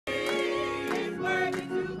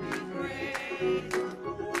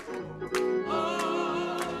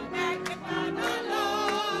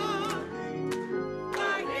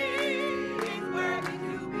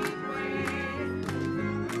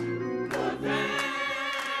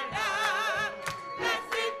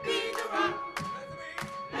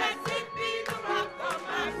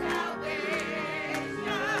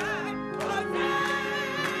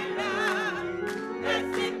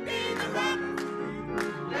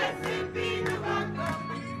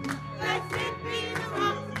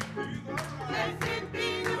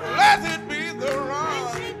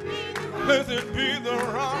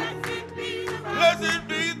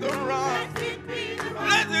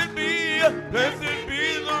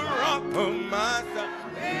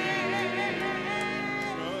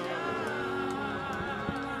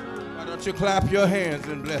won't you clap your hands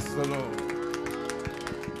and bless the Lord?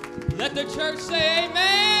 Let the church say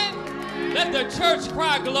amen. Let the church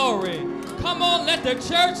cry glory. Come on, let the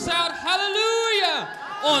church shout hallelujah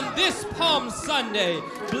on this Palm Sunday.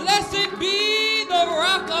 Blessed be the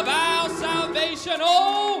rock of our salvation.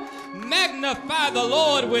 Oh, magnify the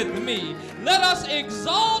Lord with me. Let us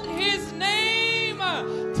exalt his name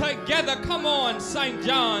together. Come on, St.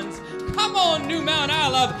 John's. Come on,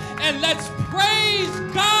 NewMtOlive, and let's praise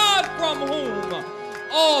God from whom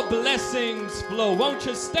all blessings flow. Won't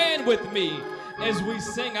you stand with me as we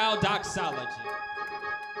sing our doxology?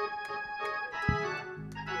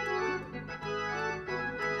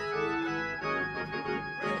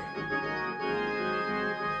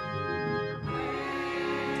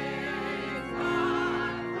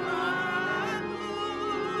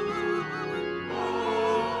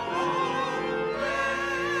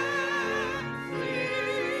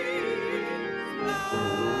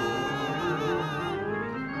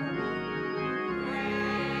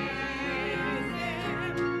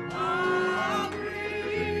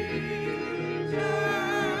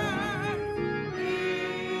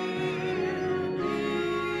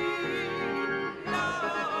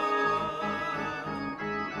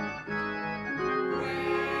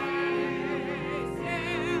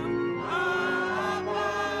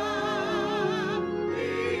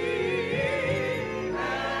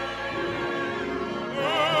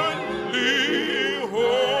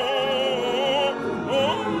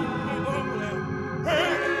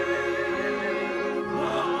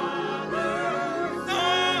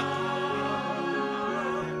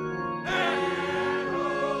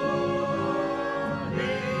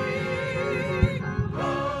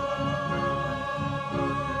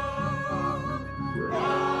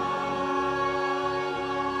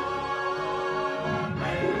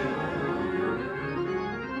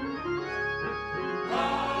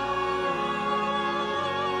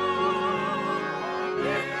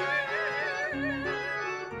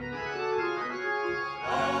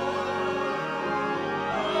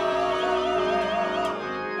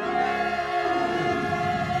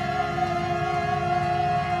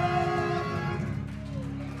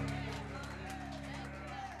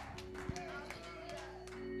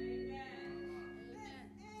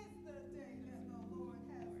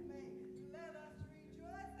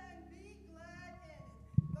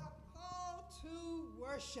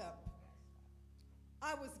 Worship.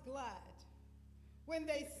 I was glad when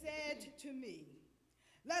they said to me,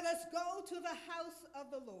 "Let us go to the house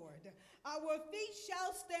of the Lord. Our feet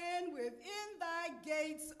shall stand within thy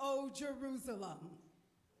gates, O Jerusalem.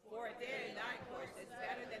 For a day in thy course is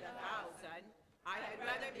better than 1,000. I had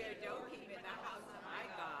rather be a doorkeeper in the house of my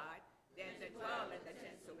God than to dwell in the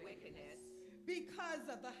tents of wickedness. Because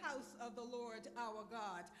of the house of the Lord our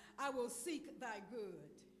God, I will seek thy good.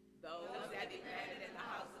 Those that be planted in the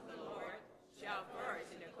house of the Lord shall flourish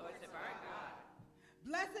in the courts of our God.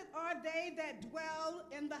 Blessed are they that dwell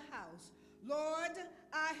in the house. Lord,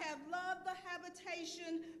 I have loved the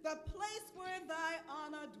habitation, the place where thy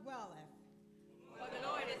honor dwelleth. For the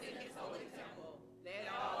Lord is in his holy temple.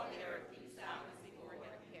 Let all the earth keep silence before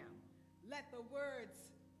him. Let the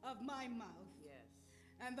words of my mouth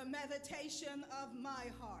and the meditation of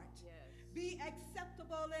my heart be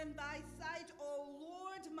acceptable in thy sight, O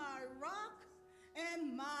Lord, my rock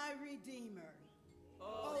and my redeemer.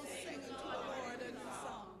 Oh, sing unto the Lord a new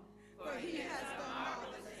song, for he has done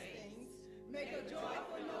marvelous things. Make a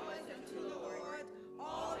joyful noise unto the Lord,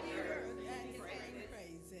 all the earth, and sing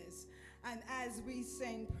praises. And as we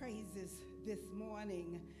sing praises this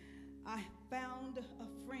morning, I found a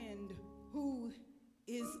friend who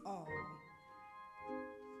is all.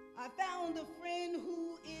 I found a friend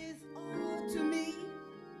who is all to me.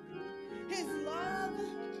 His love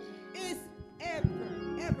is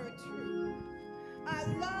ever true. I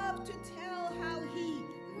love to tell how he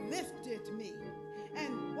lifted me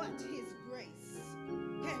and what his grace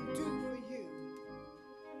can do for you.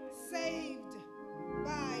 Saved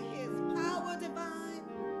by his power divine,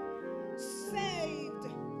 saved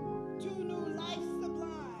to new life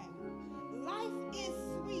sublime. Life is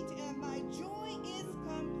sweet and my joy is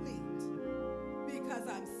complete because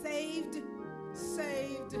I'm saved,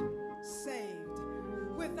 saved, saved.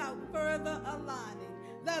 Without further aligning,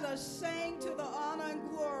 let us sing to the honor and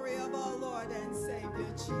glory of our Lord and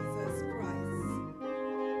Savior Jesus Christ.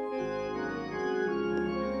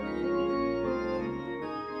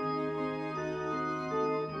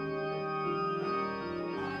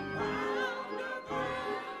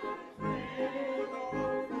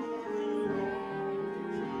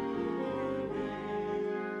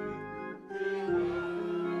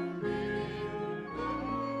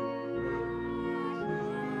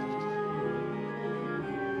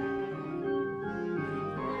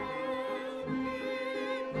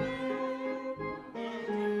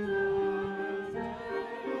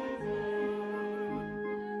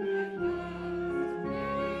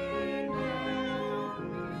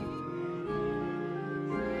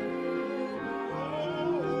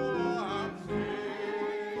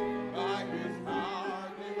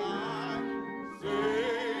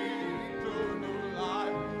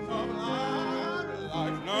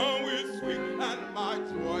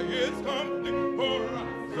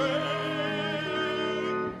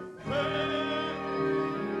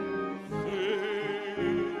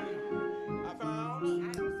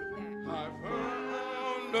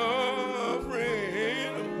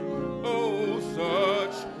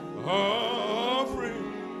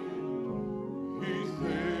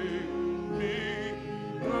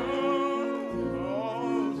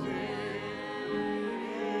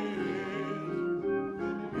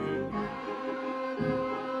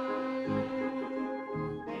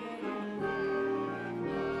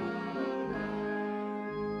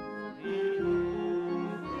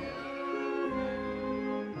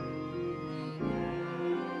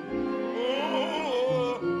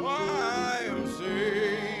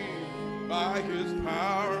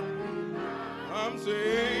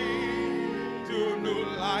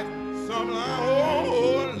 sublime.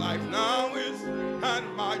 Oh, life now is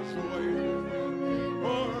and my joy.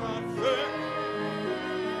 Oh,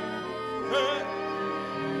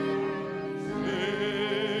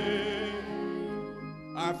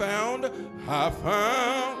 I found a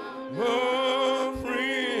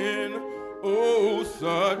friend, oh,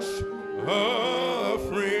 such a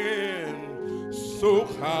friend, so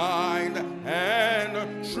kind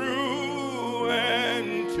and true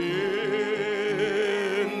and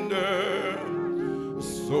tender,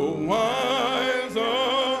 so wise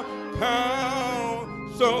a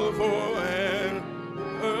counselor and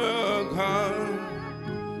a kind.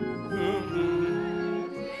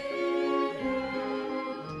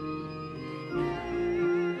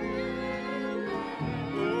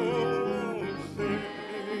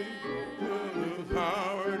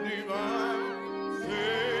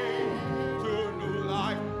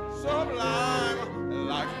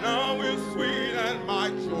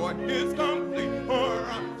 Is complete for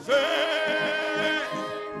us.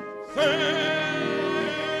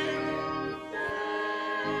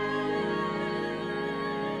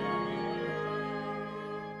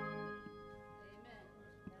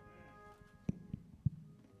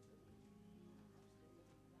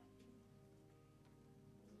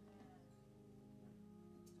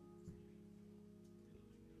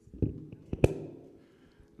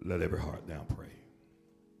 Let every heart now pray.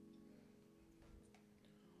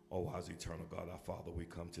 Oh, wise eternal God, our Father, we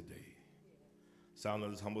come today.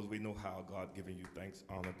 Sounding as humble as we know how, God, giving you thanks,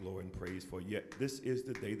 honor, glory, and praise, for yet this is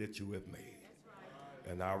the day that you have made.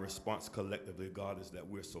 And our response collectively, God, is that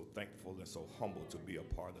we're so thankful and so humble to be a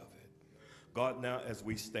part of it. God, now as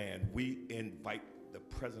we stand, we invite the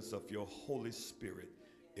presence of your Holy Spirit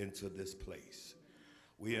into this place.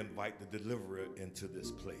 We invite the deliverer into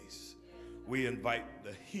this place. We invite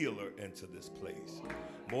the healer into this place.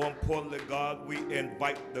 More importantly, God, we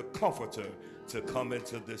invite the comforter to come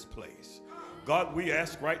into this place. God, we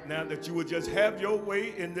ask right now that you would just have your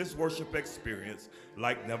way in this worship experience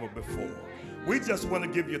like never before. We just want to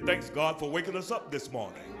give you thanks, God, for waking us up this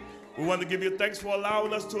morning. We want to give you thanks for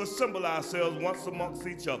allowing us to assemble ourselves once amongst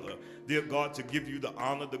each other, dear God, to give you the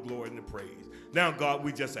honor, the glory, and the praise. Now, God,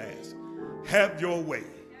 we just ask, have your way.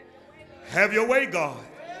 Have your way, God.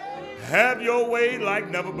 Have your way like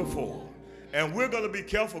never before. And we're going to be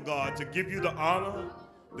careful, God, to give you the honor,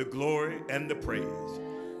 the glory, and the praise.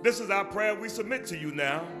 This is our prayer we submit to you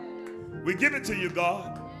now. We give it to you,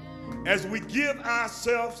 God, as we give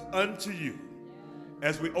ourselves unto you,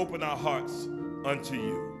 as we open our hearts unto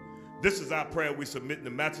you. This is our prayer we submit in the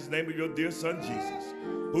matchless name of your dear Son, Jesus,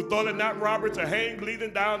 who thought it not robbery to hang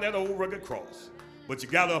bleeding down that old rugged cross, but you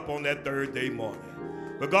got up on that third day morning.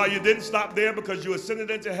 But God, you didn't stop there, because you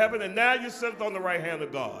ascended into heaven, and now you sit on the right hand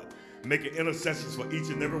of God, making intercessions for each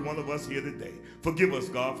and every one of us here today. Forgive us,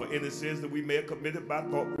 God, for any sins that we may have committed by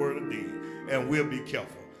thought, word, or deed, and we'll be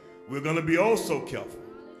careful. We're going to be oh so careful.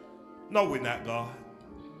 No, we're not, God.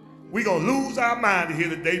 We're going to lose our mind here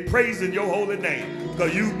today praising your holy name,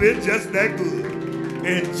 because you've been just that good.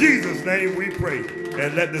 In Jesus' name we pray.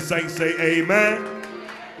 And let the saints say amen.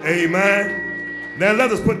 Amen. Now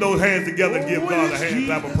let us put those hands together and give God a hand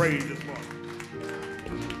clap of praise this morning.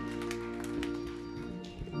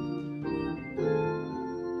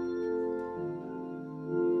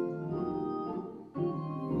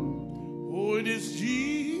 Oh, it is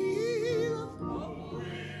Jesus. Oh,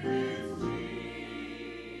 it is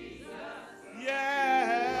Jesus.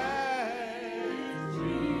 Yeah.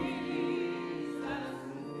 Jesus.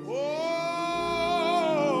 Oh,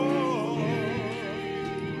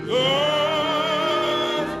 God.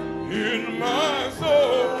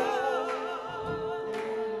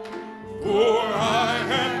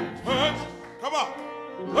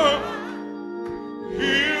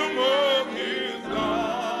 Him of his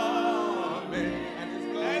garment, and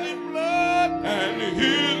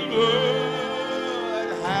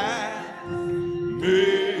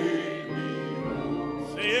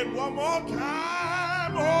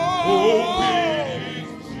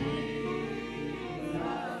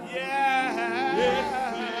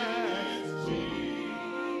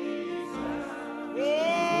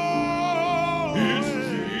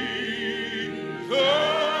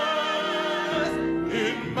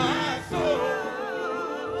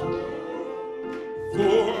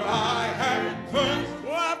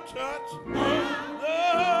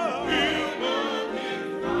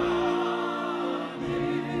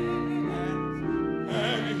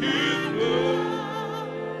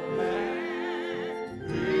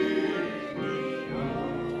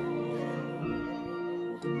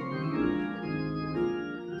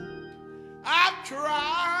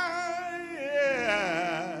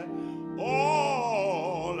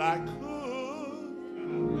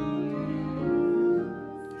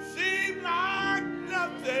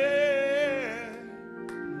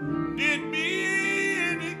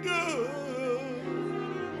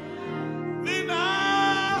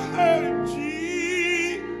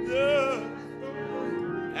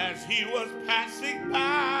was passing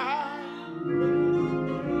by,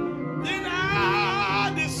 then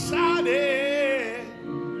I decided,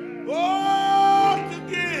 oh, to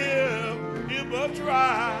give him a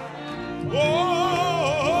try.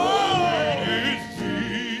 Oh, it's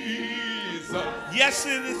Jesus. Yes,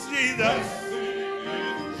 it is Jesus.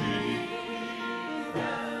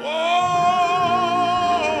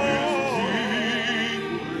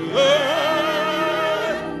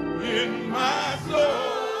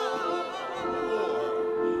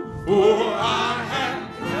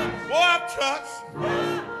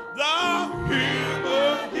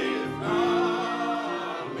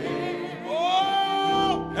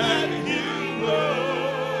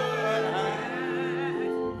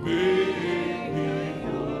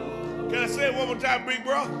 One more time, big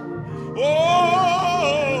bro.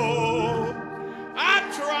 Oh, I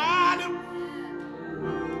tried him.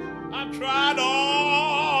 I tried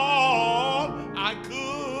all I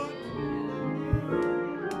could.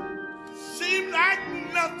 Seemed like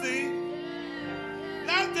nothing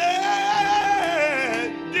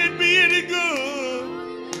did me any good.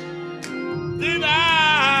 Then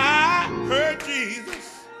I heard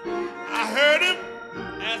Jesus. I heard him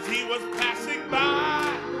as he was passing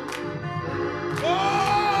by.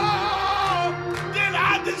 Oh, then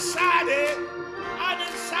I decided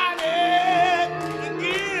to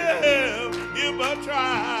give him a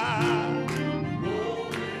try.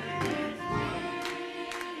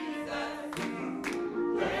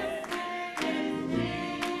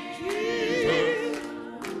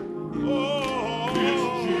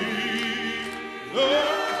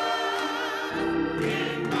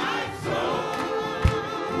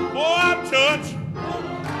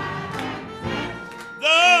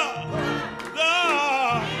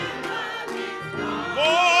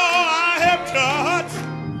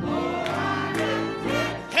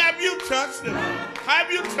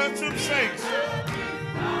 Have you touched them, saints?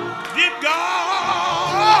 Did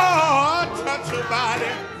God touch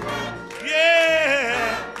somebody?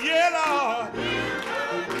 Yeah, yeah, Lord.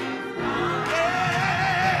 Yeah,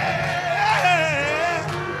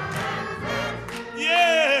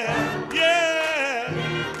 yeah, yeah.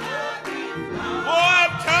 Oh,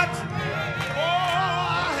 I've touched. Oh, I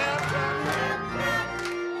have touched.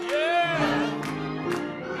 Yeah.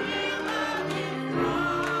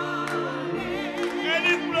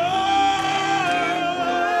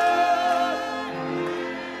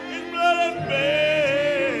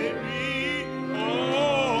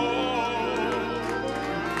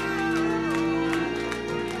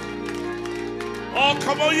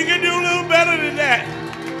 Come on, you can do a little better than that.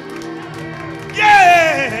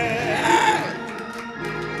 Yeah!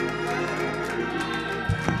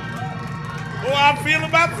 Oh, I feel him.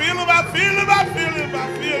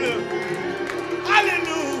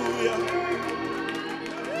 Hallelujah.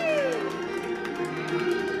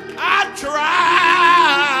 I tried.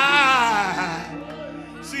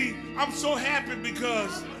 See, I'm so happy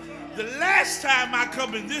because the last time I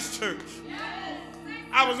come in this church,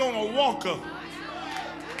 I was on a walker.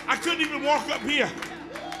 I couldn't even walk up here.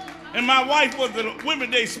 And my wife was the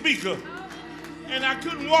Women's Day speaker. And I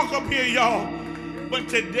couldn't walk up here, y'all. But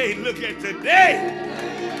today, look at today.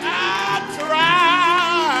 I tried.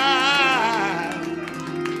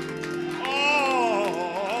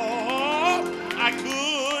 Oh, I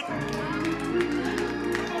could.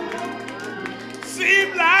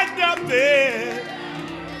 Seemed like nothing.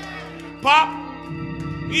 Pop,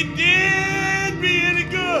 it did me any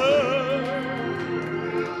good.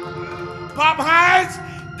 Pop Hines,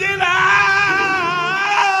 did I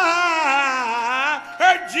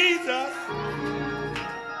heard Jesus?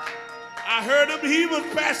 I heard him, he was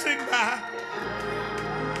passing by.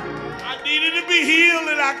 I needed to be healed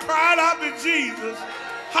and I cried out to Jesus.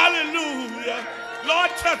 Hallelujah. Lord,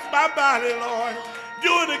 touch my body, Lord.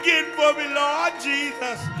 Do it again for me, Lord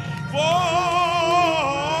Jesus. For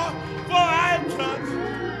I am touched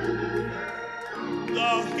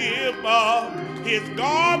the hem of his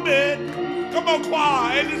garment. Come on,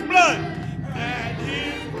 choir, and his blood. And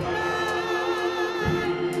his blood.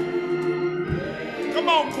 Come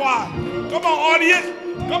on, choir. Come on, audience.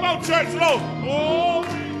 Come on, church, Lord. Oh.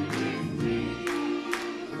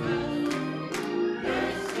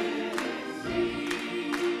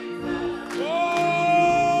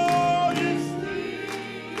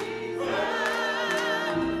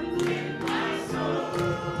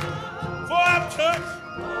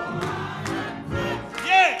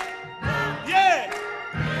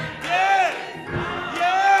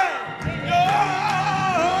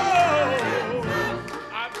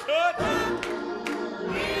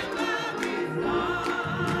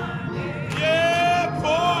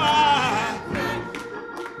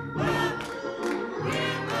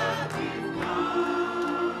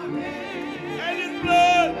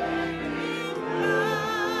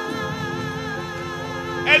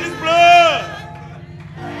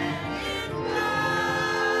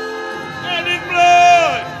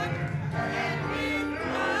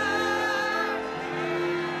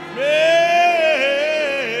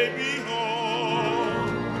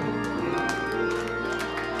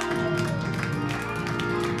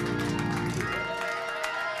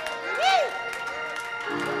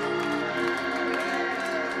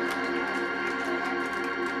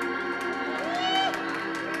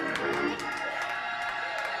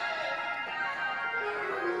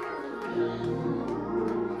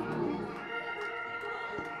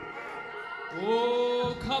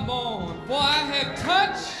 Come on. For I have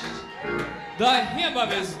touched the hem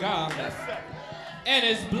of his garment, and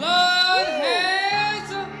his blood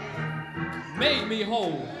has made me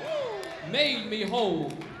whole. Made me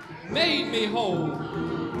whole. Made me whole.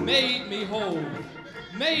 Made me whole.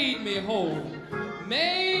 Made me whole.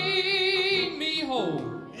 Made me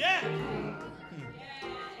whole. Yeah.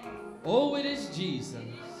 Oh, it is Jesus.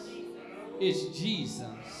 It's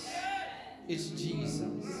Jesus. It's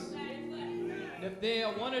Jesus. And if there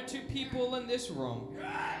are one or two people in this room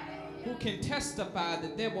who can testify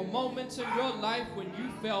that there were moments in your life when you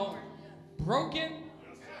felt broken,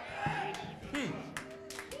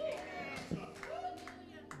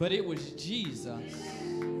 but it was Jesus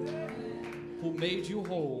who made you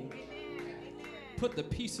whole. Put the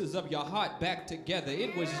pieces of your heart back together.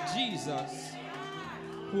 It was Jesus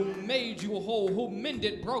who made you whole, who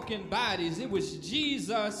mended broken bodies. It was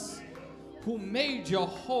Jesus who made you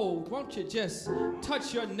whole. Won't you just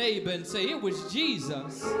touch your neighbor and say, it was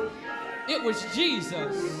Jesus. It was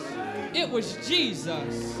Jesus. It was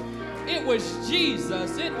Jesus. It was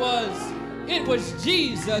Jesus. It was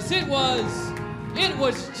Jesus. It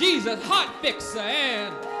was Jesus. Heart fixer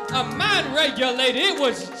and a mind regulator. It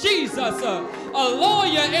was Jesus. A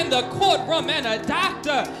lawyer in the courtroom and a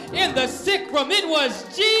doctor in the sick room. It was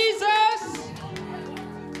Jesus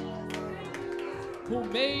who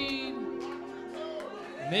made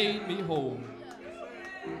me whole.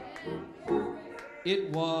 It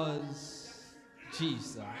was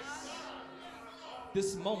Jesus.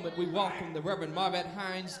 This moment we welcome the Reverend Marvette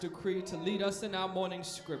Hines Decree to lead us in our morning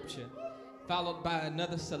scripture, followed by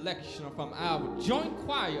another selection from our joint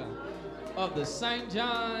choir of the St.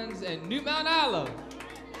 John's and NewMtOlive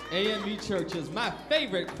AME churches, my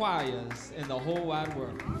favorite choirs in the whole wide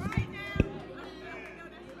world.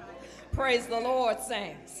 Praise the Lord,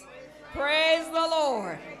 saints. Praise the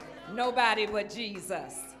Lord. Nobody but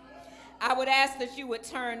Jesus. I would ask that you would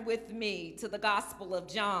turn with me to the Gospel of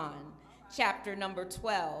John, chapter number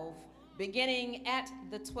 12, beginning at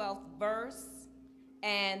the 12th verse,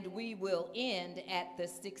 and we will end at the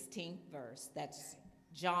 16th verse. That's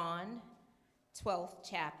John 12th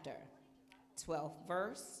chapter, 12th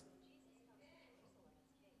verse.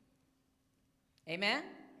 Amen?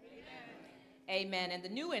 Amen. And the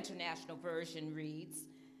New International Version reads,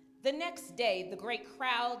 the next day, the great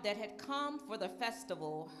crowd that had come for the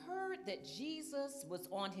festival heard that Jesus was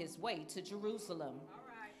on his way to Jerusalem.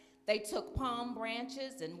 They took palm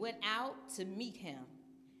branches and went out to meet him,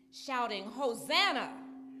 shouting, Hosanna!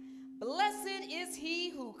 Blessed is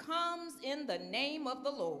he who comes in the name of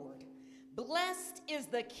the Lord. Blessed is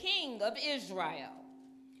the King of Israel.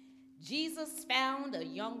 Jesus found a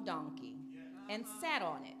young donkey and sat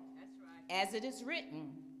on it. As it is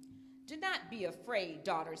written, do not be afraid,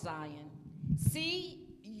 daughter Zion. See,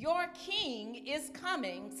 your king is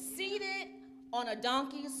coming, seated on a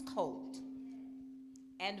donkey's colt.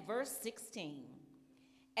 And verse 16,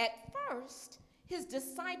 at first, his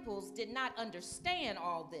disciples did not understand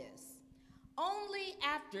all this. Only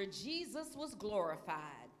after Jesus was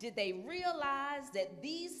glorified did they realize that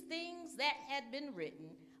these things that had been written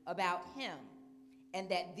about him and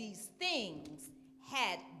that these things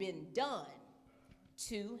had been done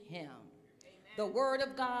to him. Amen. The word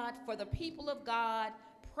of God for the people of God.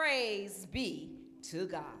 Praise be to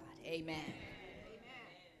God. Amen.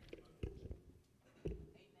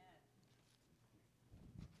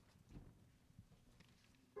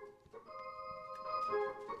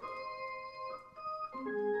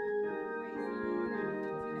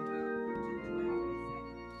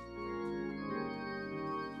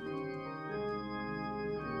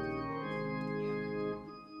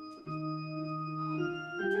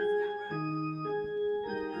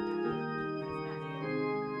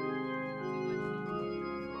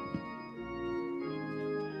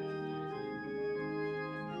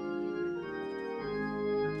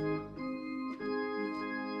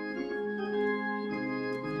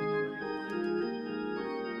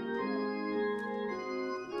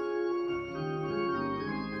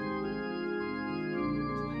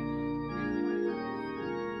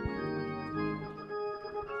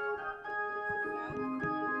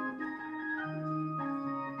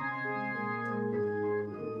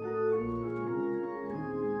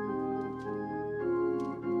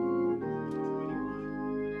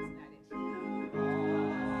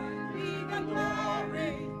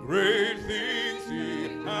 Great things he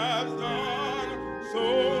has done, so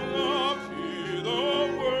loved he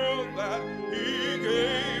the world that he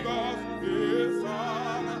gave us his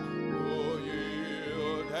son. Oh,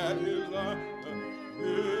 yield at his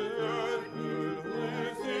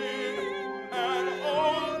and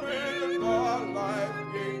open the life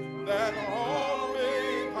gate that all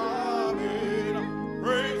may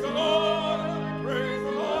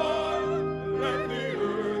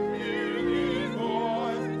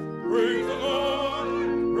Praise the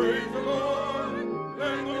Lord, praise the Lord,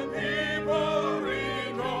 let the people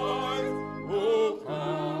rejoice. Oh,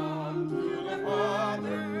 come to the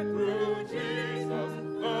Father through Jesus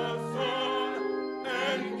the Son,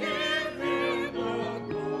 and give him the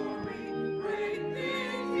glory. Great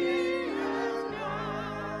things he has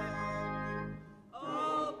done.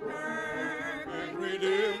 Oh, perfect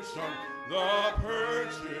redemption, the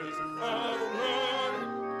purchase of blood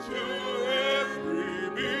to every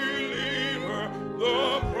believer, the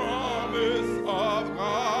promise of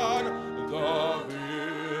God, the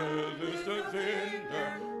village defender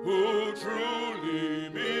who truly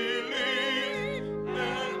believes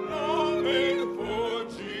and longing for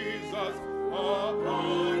Jesus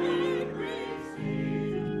upon and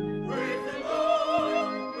receive. Praise the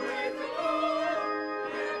Lord, praise the Lord,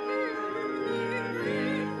 let the earth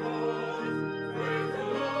rejoice. Praise the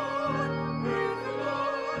Lord,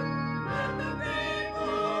 let the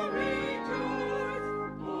people rejoice.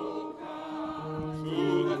 Oh, come to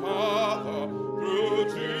the Father through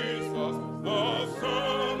Jesus the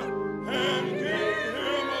Son, and give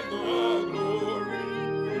him the glory.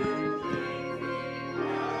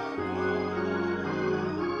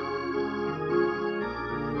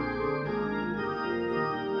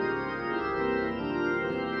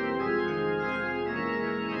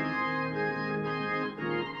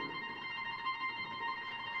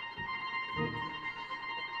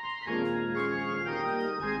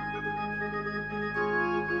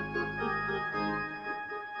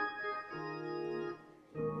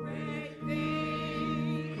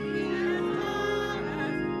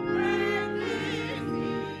 Great things he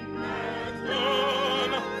has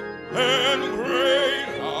done, and great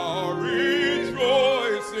our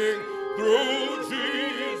rejoicing through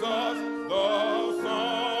Jesus the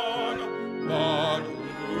Son. But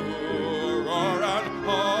purer and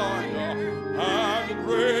higher and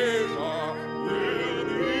greater will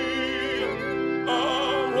be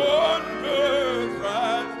our wonders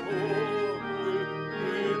and glory.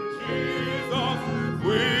 In Jesus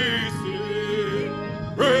we sing.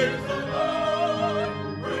 Praise the Lord,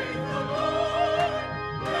 praise the Lord,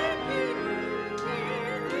 let the earth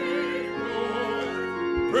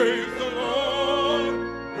rejoice. Praise the Lord,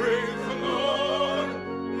 praise the Lord,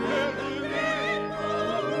 let the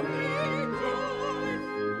people rejoice.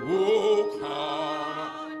 Oh,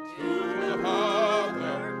 come to the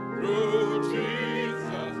Father through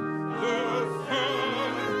Jesus the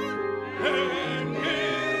Son, and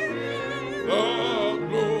give him the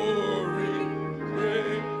glory.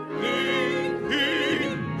 Great things he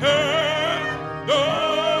has done.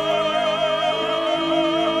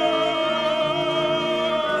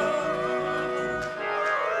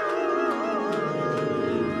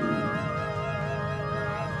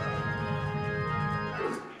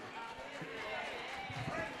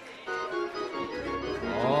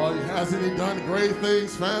 Oh, hasn't he done great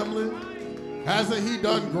things, family? Hasn't he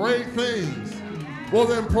done great things? Well,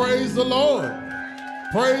 then praise the Lord.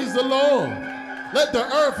 Praise the Lord. Let the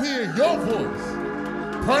earth hear your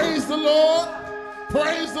voice. Praise the Lord.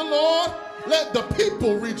 Praise the Lord. Let the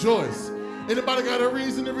people rejoice. Anybody got a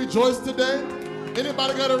reason to rejoice today?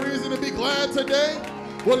 Anybody got a reason to be glad today?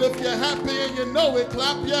 Well, if you're happy and you know it,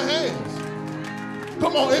 clap your hands.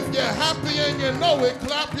 Come on, if you're happy and you know it,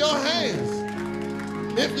 clap your hands.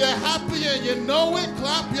 If you're happy and you know it,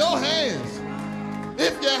 clap your hands.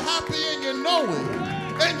 If you're happy and you know it,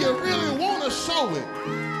 and you really want to show it,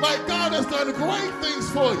 like God has done great things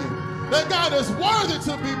for you, that God is worthy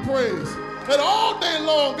to be praised, that all day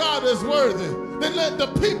long God is worthy, then let the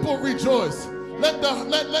people rejoice. Let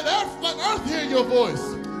earth hear your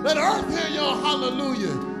voice. Let earth hear your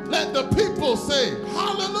hallelujah. Let the people say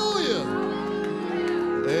hallelujah.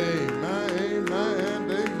 Amen, amen,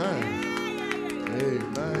 and amen.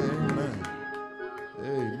 Amen, amen.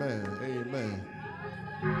 Amen, amen.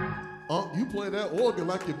 You play that organ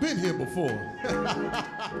like you've been here before.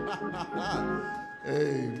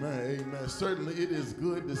 Amen, amen. Certainly it is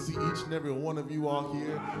good to see each and every one of you all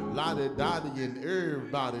here. Lottie, Dottie, and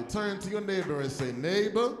everybody. Turn to your neighbor and say,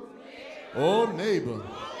 neighbor. Oh, neighbor.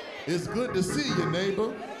 It's good to see you,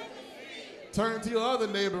 neighbor. Turn to your other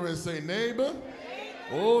neighbor and say, neighbor.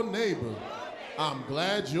 Oh, neighbor. I'm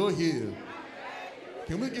glad you're here.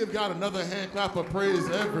 Can we give God another hand clap of praise,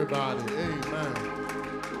 everybody? Amen.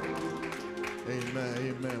 Amen,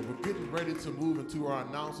 amen. We're getting ready to move into our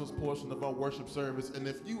announcements portion of our worship service. And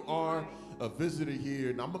if you are a visitor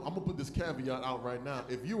here, and I'm going to put this caveat out right now.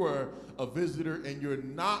 If you are a visitor and you're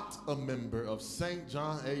not a member of St.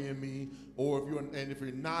 John AME, or if you're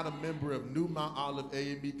not a member of NewMtOlive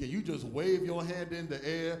AME, can you just wave your hand in the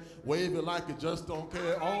air, wave it like you just don't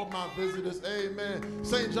care? All my visitors, amen.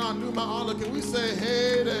 St. John NewMtOlive, can we say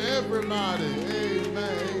hey to everybody?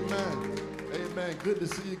 Amen, amen. Amen. Good to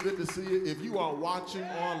see you. Good to see you. If you are watching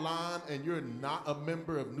online and you're not a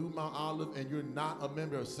member of NewMtOlive and you're not a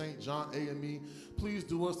member of St. John AME, please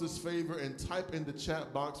do us this favor and type in the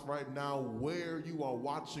chat box right now where you are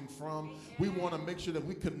watching from. We want to make sure that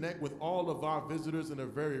we connect with all of our visitors in a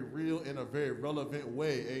very real and a very relevant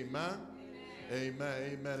way. Amen.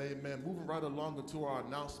 Amen, amen, amen. Moving right along into our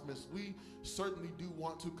announcements, we certainly do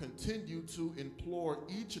want to continue to implore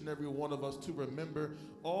each and every one of us to remember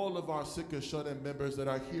all of our sick and shut-in members that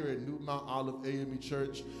are here at NewMtOlive AME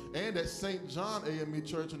Church and at St. John AME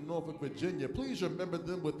Church in Norfolk, Virginia. Please remember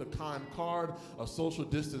them with a kind card, a social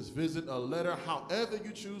distance visit, a letter, however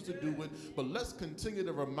you choose to do it. But let's continue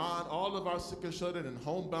to remind all of our sick and shut-in and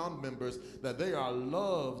homebound members that they are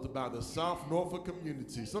loved by the South Norfolk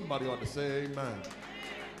community. Somebody ought to say amen.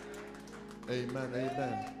 Amen,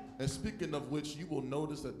 amen. And speaking of which, you will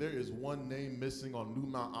notice that there is one name missing on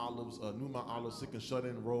NewMtOlive's sick and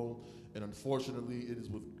shut-in roll. And unfortunately, it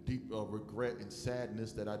is with deep regret and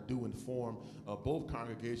sadness that I do inform both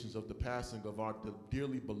congregations of the passing of our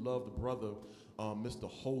dearly beloved brother, Mr.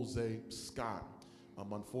 Jose Scott.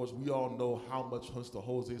 Unfortunately, we all know how much Mr.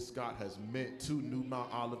 Jose Scott has meant to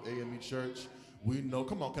NewMtOlive AME Church. We know,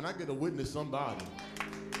 come on, can I get a witness, somebody?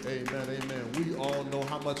 Amen, amen. We all know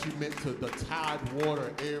how much he meant to the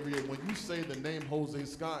Tidewater area. When you say the name Jose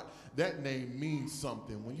Scott, that name means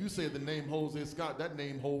something. When you say the name Jose Scott, that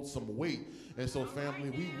name holds some weight. And so, family,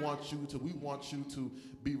 we want you to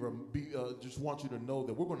just want you to know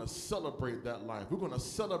that we're going to celebrate that life. We're going to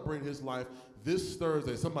celebrate his life this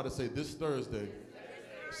Thursday. Somebody say this Thursday.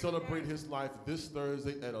 Celebrate his life this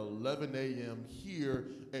Thursday at 11 a.m. here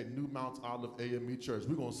at NewMtOlive AME Church.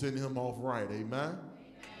 We're going to send him off right. Amen.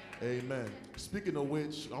 Amen. Speaking of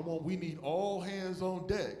which, we need all hands on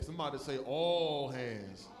deck. Somebody say all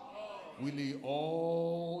hands. We need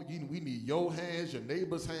your hands, your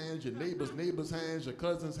neighbor's hands, your neighbor's hands, your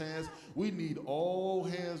cousin's hands. We need all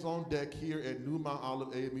hands on deck here at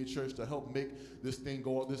NewMtOlive AME Church to help make this thing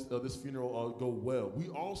go, this funeral go well. We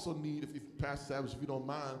also need, if Pastor Savage, if you don't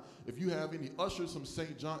mind, if you have any ushers from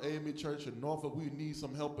St. John AME Church in Norfolk, we need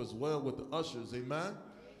some help as well with the ushers. Amen.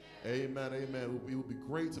 Amen, amen. It would be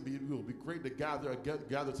great to gather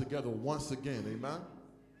together once again. Amen.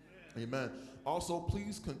 Amen. Also,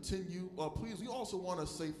 please continue. We also want to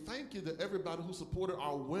say thank you to everybody who supported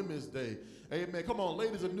our Women's Day. Amen. Come on,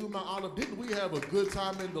 ladies of NewMtOlive, didn't we have a good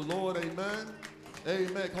time in the Lord? Amen.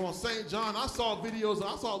 Amen. Come on, St. John, I saw videos.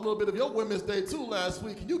 I saw a little bit of your Women's Day too last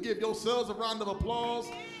week. Can you give yourselves a round of applause?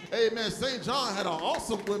 Amen. St. John had an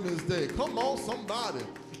awesome Women's Day. Come on, somebody.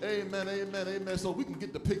 Amen, amen, amen. So we can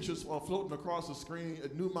get the pictures floating across the screen.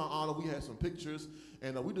 At NewMtOlive, we had some pictures,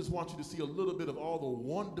 and we just want you to see a little bit of all the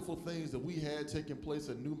wonderful things that we had taking place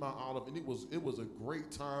at NewMtOlive, and it was a great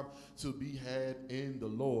time to be had in the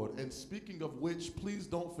Lord. And speaking of which, please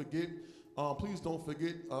don't forget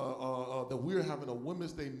that we're having a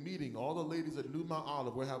Women's Day meeting. All the ladies at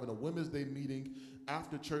NewMtOlive, we're having a Women's Day meeting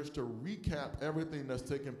after church to recap everything that's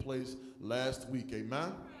taken place last week.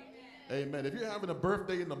 Amen. Amen. If you're having a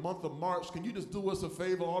birthday in the month of March, can you just do us a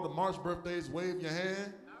favor? All the March birthdays, wave your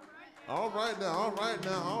hand. All right now.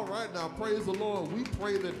 Praise the Lord. We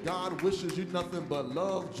pray that God wishes you nothing but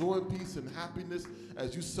love, joy, peace, and happiness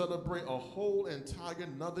as you celebrate a whole entire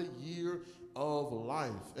another year of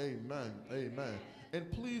life. Amen. Amen.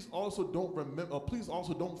 And please also don't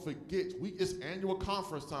forget, it's annual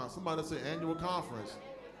conference time. Somebody say annual conference.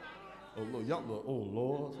 Oh Lord,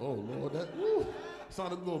 oh Lord, that woo.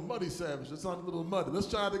 Sounded a little muddy, Savage. It sounded a little muddy. Let's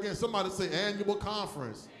try it again. Somebody say annual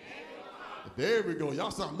conference. There we go.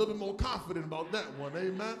 Y'all sound a little bit more confident about that one.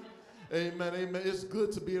 Amen. Amen, amen. It's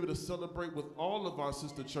good to be able to celebrate with all of our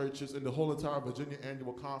sister churches in the whole entire Virginia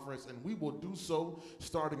Annual Conference, and we will do so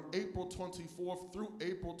starting April 24th through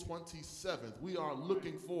April 27th. We are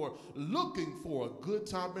looking for a good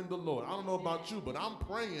time in the Lord. I don't know about you, but I'm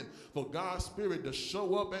praying for God's Spirit to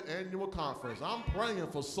show up at Annual Conference. I'm praying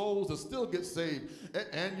for souls to still get saved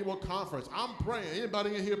at Annual Conference. I'm praying.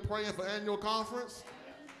 Anybody in here praying for Annual Conference?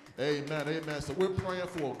 Amen, amen. So we're praying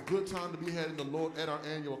for a good time to be had in the Lord at our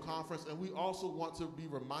annual conference. And we also want to be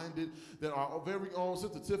reminded that our very own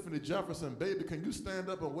Sister Tiffany Jefferson, baby, can you stand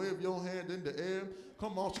up and wave your hand in the air?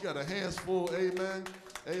 Come on, she got her hands full, amen.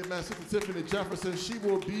 Amen. Sister Tiffany Jefferson, she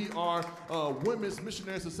will be our Women's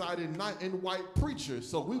Missionary Society Night in White preacher.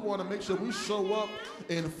 So we want to make sure we show up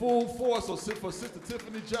in full force. So for Sister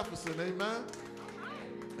Tiffany Jefferson, amen.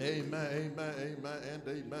 Amen, amen, amen, and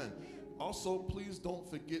amen. Also, please don't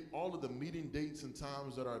forget all of the meeting dates and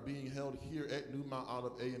times that are being held here at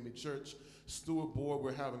NewMtOlive AME Church. Steward Board,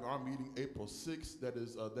 we're having our meeting April 6th. That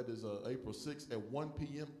is April 6th at 1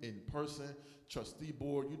 p.m. in person. Trustee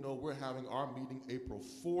Board, you know, we're having our meeting April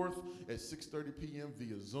 4th at 6:30 p.m.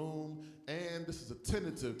 via Zoom. And this is a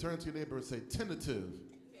tentative. Turn to your neighbor and say tentative.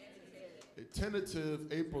 A tentative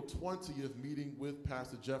April 20th meeting with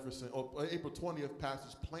Pastor Jefferson, or April 20th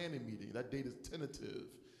Pastor's planning meeting. That date is tentative.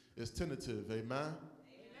 It's tentative, amen?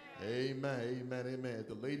 Amen, amen, amen. If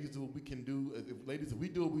the ladies do what we can do, if we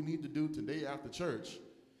do what we need to do today after church,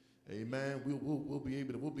 amen, we'll be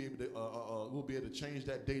able to change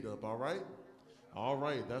that date up, all right? All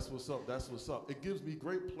right, that's what's up, that's what's up. It gives me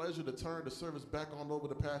great pleasure to turn the service back on over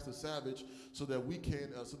to Pastor Savage so that we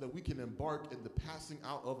can embark in the passing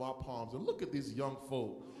out of our palms. And look at these young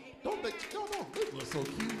folk. They look so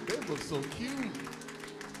cute. They look so cute.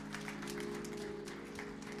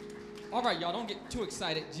 All right, y'all, don't get too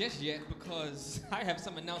excited just yet because I have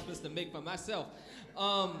some announcements to make for myself.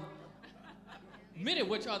 Many of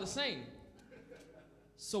which are the same.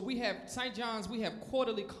 So we have St. John's, we have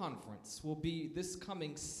quarterly conference will be this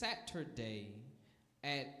coming Saturday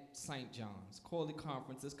at St. John's. Quarterly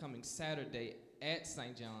conference is coming Saturday at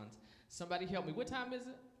St. John's. Somebody help me. What time is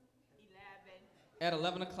it? 11. At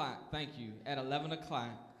 11 o'clock. Thank you. At 11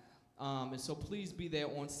 o'clock. And so please be there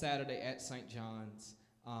on Saturday at St. John's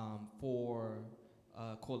for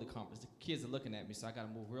quarterly conference. The kids are looking at me, so I got to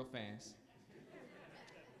move real fast.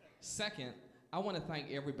 Second, I want to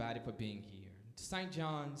thank everybody for being here. St.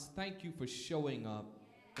 John's, thank you for showing up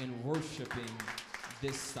and worshiping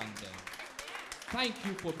this Sunday. Thank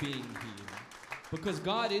you for being here. Because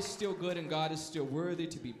God is still good and God is still worthy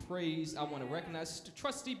to be praised. I want to recognize,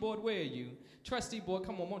 Trustee Board, where are you? Trustee Board,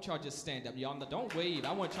 come on, won't y'all just stand up? Y'all don't wave,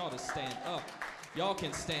 I want y'all to stand up. Y'all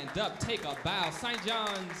can stand up, take a bow. St.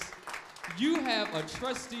 John's, you have a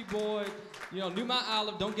Trustee Board. You know,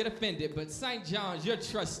 NewMtOlive, don't get offended, but St. John's, your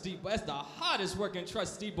Trustee Board, that's the hardest working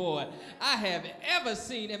Trustee Board I have ever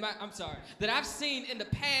seen in that I've seen in the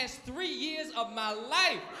past 3 years of my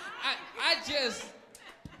life.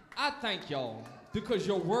 I thank y'all because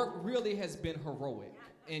your work really has been heroic.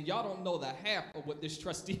 And y'all don't know the half of what this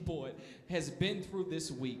Trustee Board has been through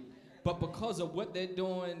this week. But because of what they're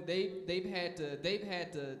doing, they've had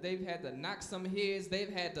to knock some heads, they've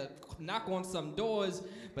had to knock on some doors,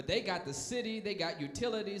 but they got the city, they got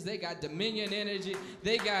utilities, they got Dominion Energy,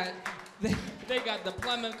 they got the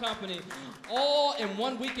plumbing company, all in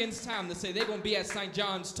one weekend's time to say they're gonna be at St.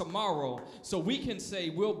 John's tomorrow, so we can say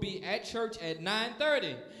we'll be at church at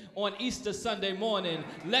 9:30 on Easter Sunday morning.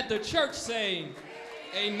 Let the church say,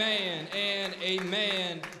 amen and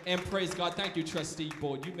amen and praise God. Thank you, Trustee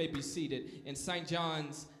Board. You may be seated. In St.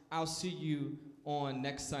 John's, I'll see you on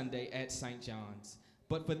next Sunday at St. John's.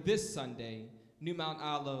 But for this Sunday,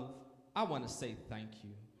 NewMtOlive, I want to say thank you.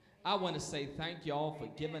 I want to say thank y'all for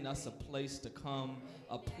giving us a place to come,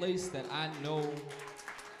 a place that I know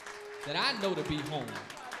to be home.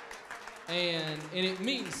 And it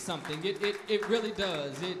means something. It really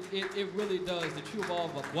does. It really does that you all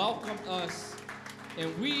have welcomed us.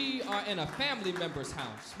 And we are in a family member's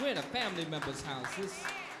house. We're in a family member's house.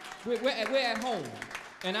 We're at home.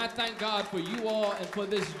 And I thank God for you all and for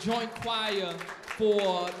this joint choir,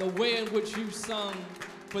 for the way in which you sung,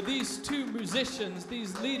 for these two musicians,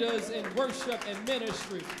 these leaders in worship and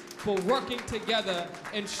ministry, for working together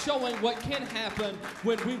and showing what can happen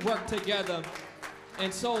when we work together.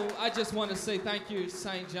 And so I just want to say thank you,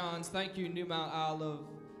 St. John's. Thank you, NewMtOlive.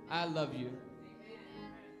 I love you.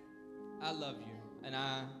 I love you.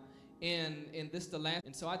 And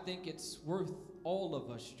and so I think it's worth all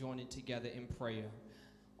of us joining together in prayer.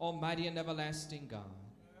 Almighty and everlasting God,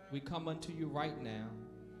 we come unto you right now,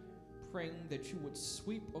 praying that you would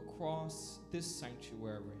sweep across this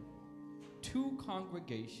sanctuary two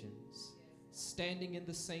congregations standing in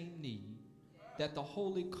the same need, that the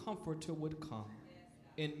Holy Comforter would come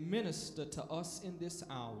and minister to us in this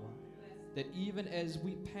hour, that even as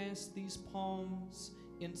we pass these palms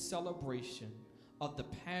in celebration of the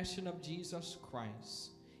passion of Jesus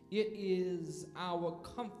Christ, it is our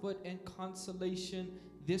comfort and consolation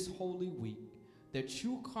this holy week that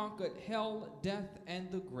you conquered hell, death,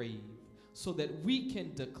 and the grave so that we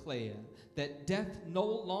can declare that death no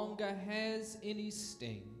longer has any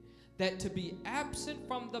sting, that to be absent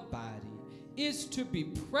from the body is to be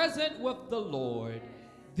present with the Lord.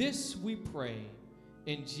 This we pray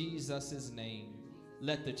in Jesus' name.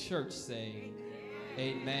 Let the church say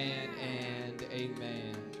amen and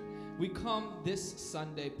amen. We come this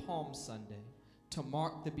Sunday, Palm Sunday, to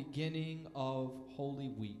mark the beginning of Holy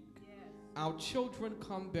Week. Our children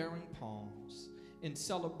come bearing palms in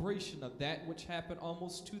celebration of that which happened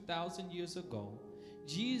almost 2,000 years ago,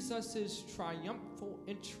 Jesus' triumphal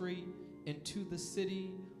entry into the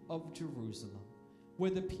city of Jerusalem,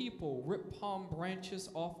 where the people ripped palm branches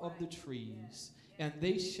off of the trees and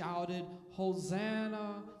they shouted,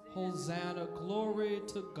 Hosanna, Hosanna, glory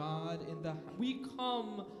to God in the high. We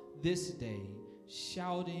come this day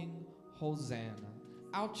shouting Hosanna.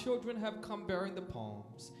 Our children have come bearing the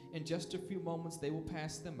palms. In just a few moments, they will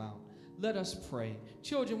pass them out. Let us pray.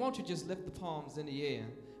 Children, won't you just lift the palms in the air?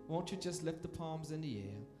 Won't you just lift the palms in the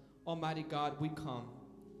air? Almighty God, we come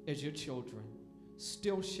as your children,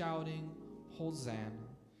 still shouting Hosanna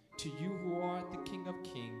to you who are the King of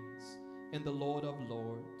Kings and the Lord of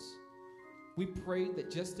Lords. We pray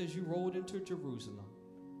that just as you rode into Jerusalem,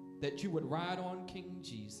 that you would ride on King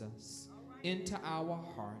Jesus into our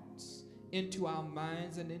hearts, into our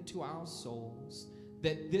minds, and into our souls,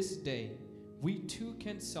 that this day we too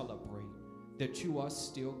can celebrate that you are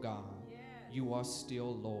still God, you are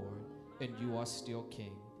still Lord, and you are still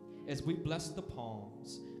King. As we bless the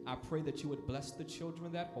palms, I pray that you would bless the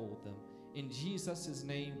children that hold them. In Jesus'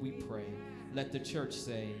 name we pray. Let the church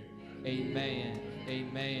say amen,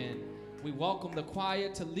 amen. We welcome the choir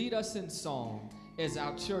to lead us in song as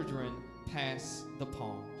our children pass the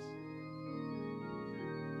palms.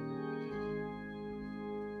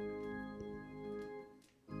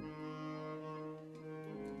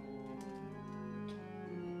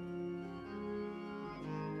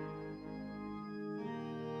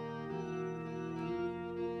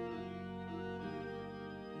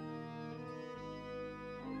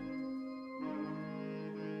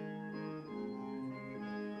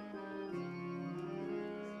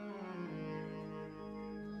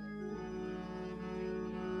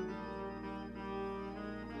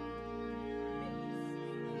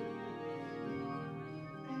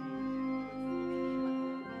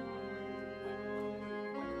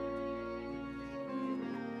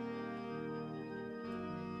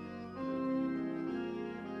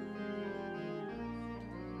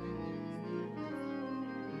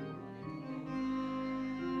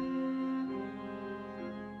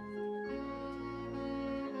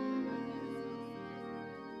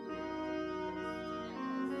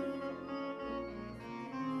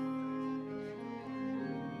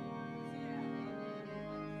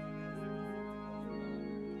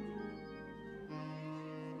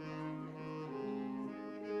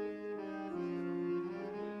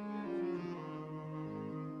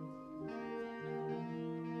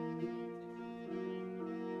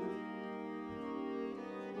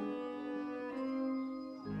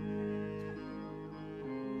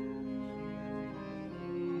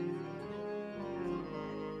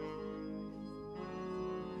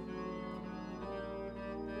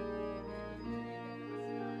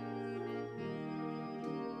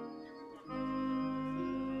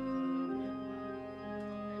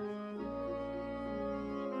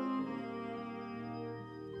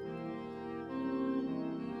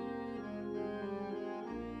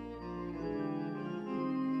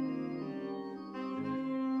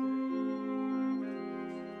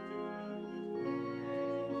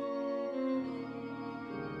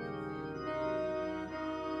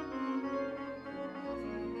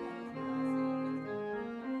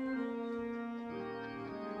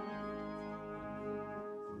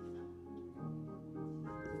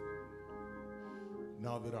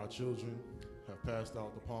 Now that our children have passed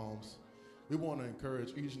out the palms, we want to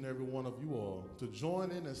encourage each and every one of you all to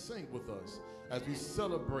join in and sing with us as we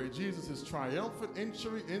celebrate Jesus' triumphant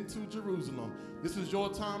entry into Jerusalem. This is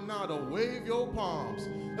your time now to wave your palms.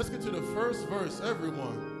 Let's get to the first verse,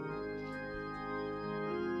 everyone.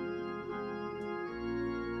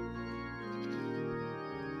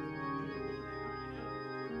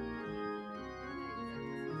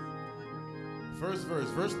 First verse,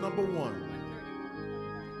 verse number 1.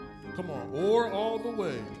 Come on, or all the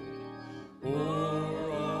way.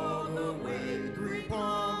 Or all the way, green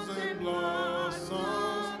palms and blossoms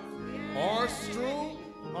are strewn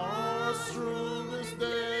this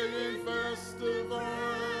day in festival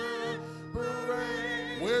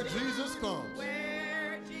parade. Where Jesus comes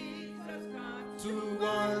to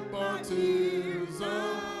wipe our tears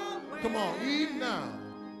away. Come on, eat now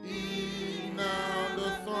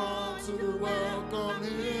the thought to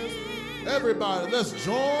Everybody, let's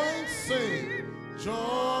join, sing.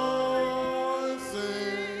 Join,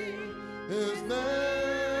 sing. His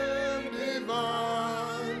name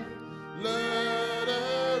divine. Let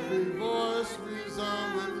every voice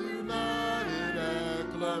resound with united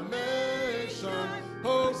acclamation.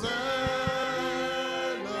 Hosanna.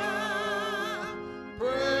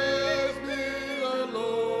 Praise be the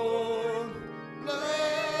Lord.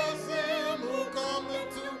 Bless him who cometh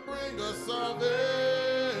to bring us salvation.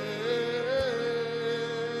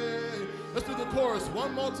 Let's do the chorus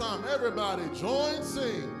one more time. Everybody, join,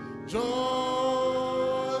 sing.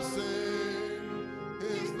 Join, sing.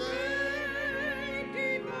 His name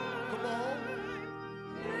divine. Come on.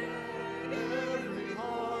 Let every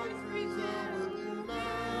heart resound with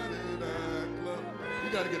united acclamation. You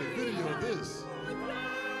got to get a video of this.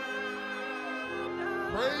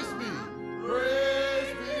 Praise be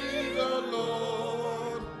the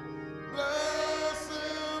Lord. Bless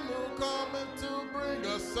him who cometh to bring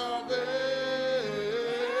us salvation.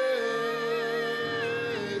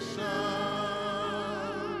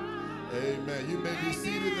 Amen. You may be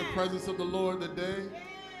seated in the presence of the Lord today.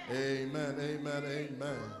 Amen, amen,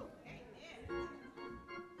 amen.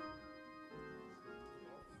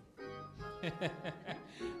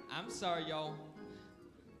 I'm sorry, y'all.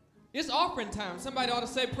 It's offering time. Somebody ought to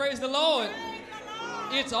say, praise the Lord. Praise the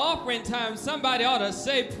Lord. It's offering time. Somebody ought to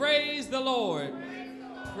say, praise the Lord.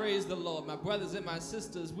 Praise the Lord. My brothers and my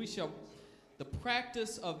sisters, the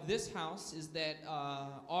practice of this house is that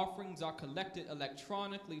offerings are collected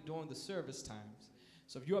electronically during the service times.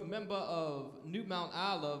 So if you're a member of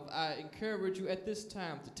NewMtOlive, I encourage you at this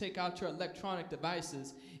time to take out your electronic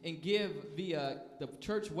devices and give via the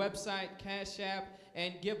church website, CashApp,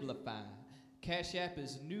 and Givelify. CashApp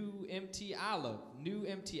is NewMtOlive,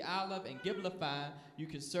 NewMtOlive, and Givelify. You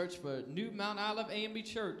can search for NewMtOlive AME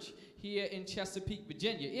Church here in Chesapeake,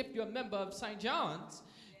 Virginia. If you're a member of St. John's,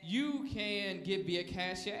 you can give via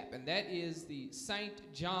CashApp, and that is the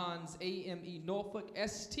St. John's AME Norfolk,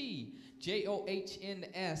 STJOHNS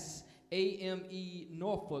AME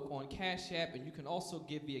Norfolk on CashApp, and you can also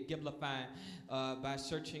give via Givelify by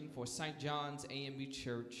searching for St. John's AME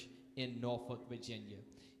Church in Norfolk, Virginia.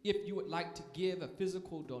 If you would like to give a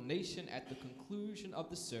physical donation at the conclusion of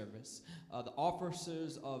the service, the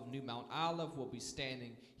officers of NewMtOlive will be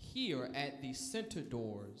standing here at the center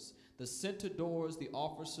doors. The center doors, the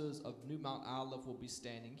officers of NewMtOlive will be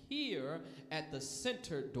standing here at the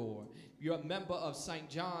center door. If you're a member of St.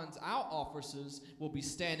 John's, our officers will be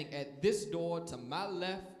standing at this door to my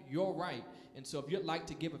left, your right. And so if you'd like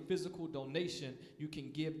to give a physical donation, you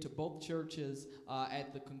can give to both churches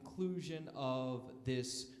at the conclusion of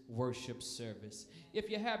this worship service. If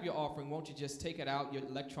you have your offering, won't you just take it out, your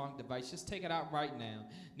electronic device, just take it out right now.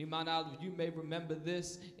 NewMtOlive, you may remember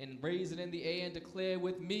this and raise it in the air and declare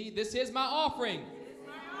with me, this is my offering.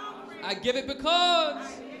 I give it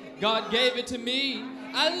because God gave it to me.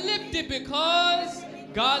 I lift it because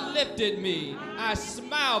God lifted me. I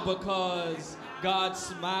smile because God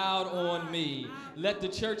smiled on me. Let the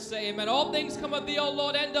church say amen. All things come of thee, O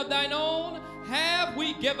Lord, and of thine own have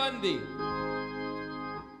we given thee.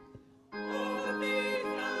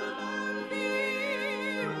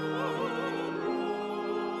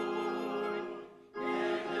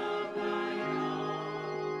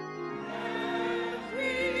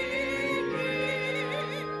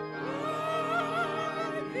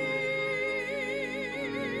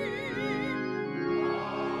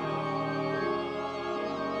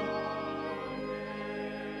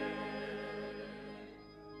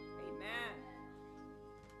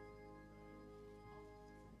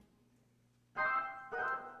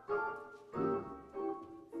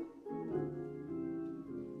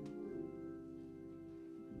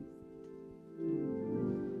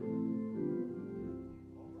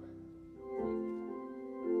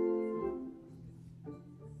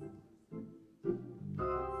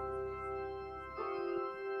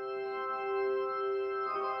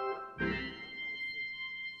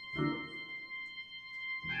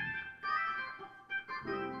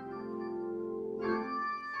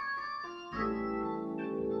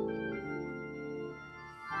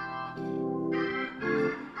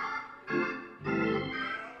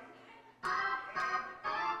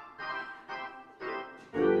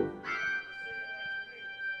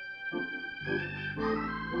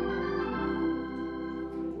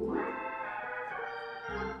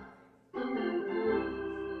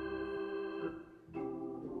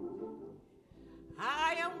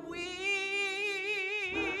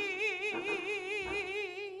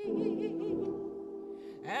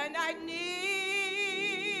 And I need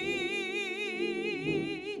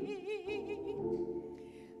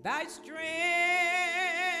thy strength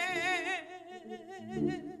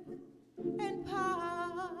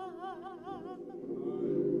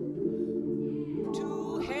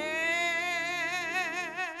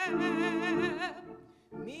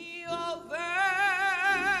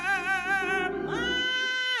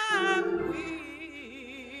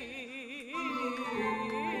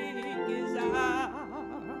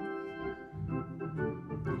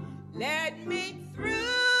Let me through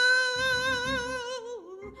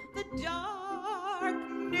the darkness,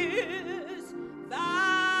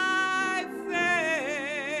 thy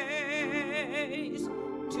face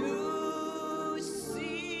to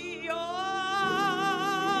see. Oh,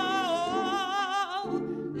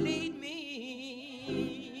 lead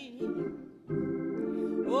me,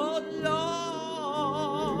 oh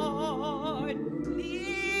Lord,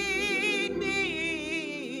 lead me.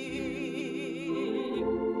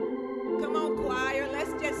 Come on, choir,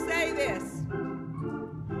 let's just say this.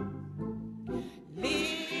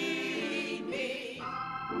 Lead me,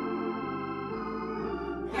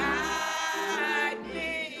 guide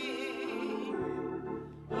me,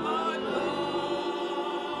 oh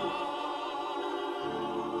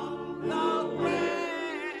Lord, the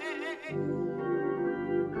way.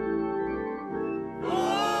 Oh,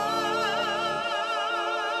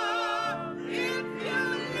 if you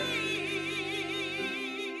lead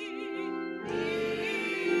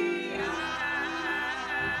me, I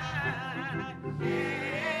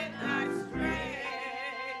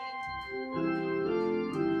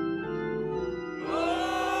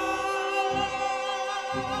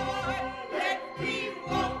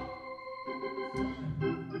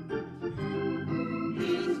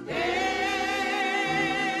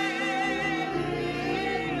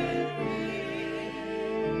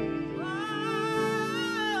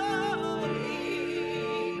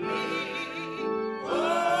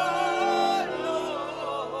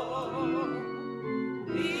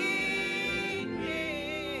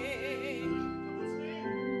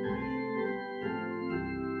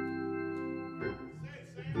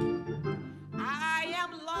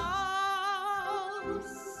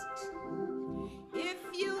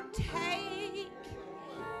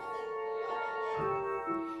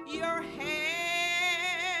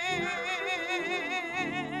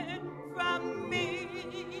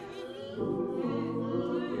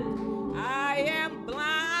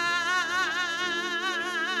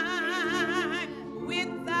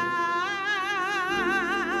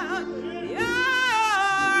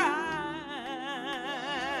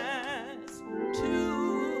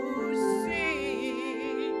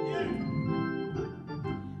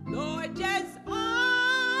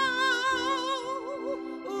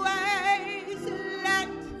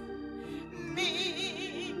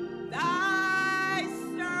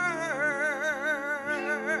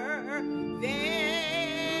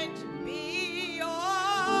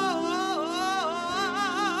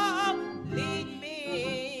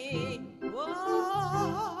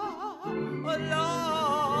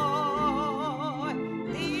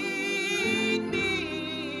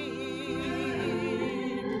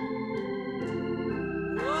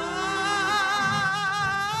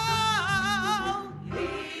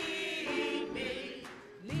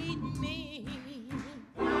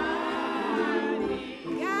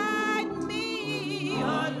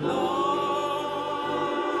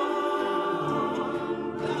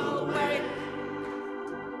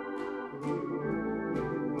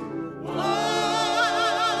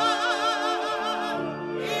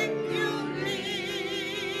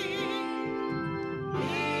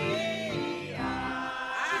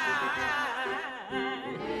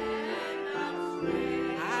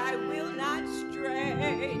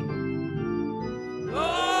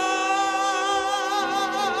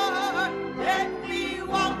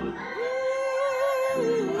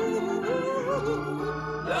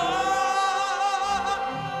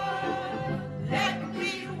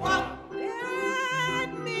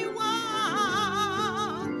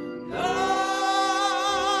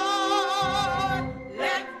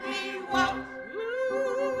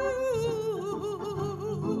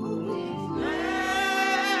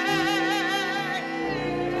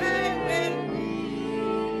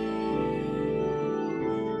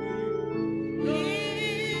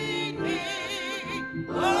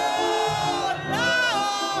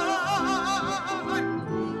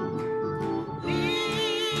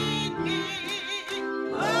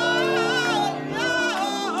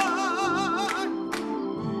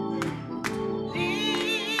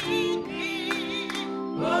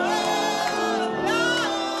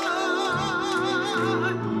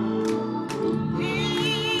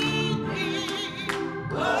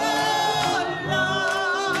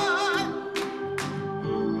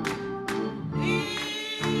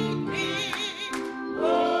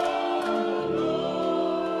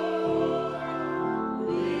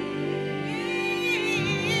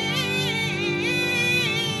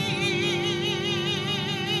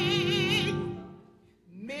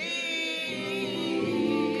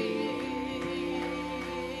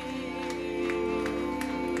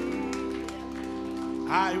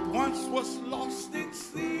once was lost in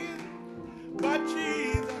sin, but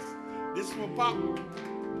Jesus, this will pop.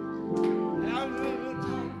 Have a little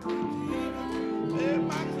talk with Jesus in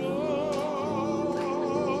my soul.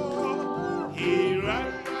 He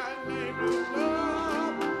wrote my name in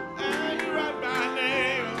love, and he wrote my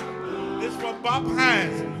name. This for Bob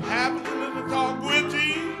Hines. Have a little talk with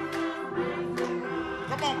Jesus.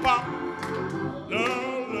 Come on, Pop. No.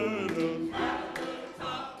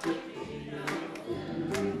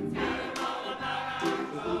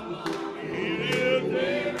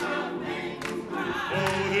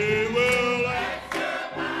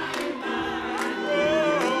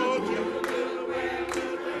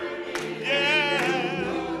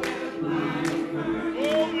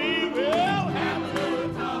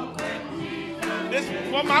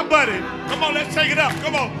 For my buddy. Come on, let's take it up.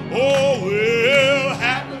 Come on. Oh, we'll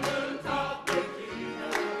have a little talk with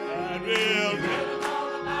Jesus. And we'll tell him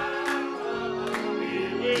all about it. He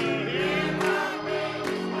will hear my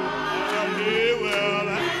baby smile. And he will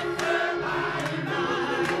answer my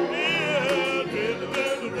mind. He'll tell the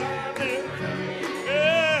little darling.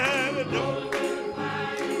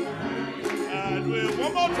 And we'll.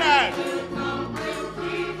 One more time.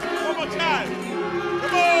 One more time.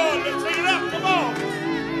 Come on, let's take it up. Come on.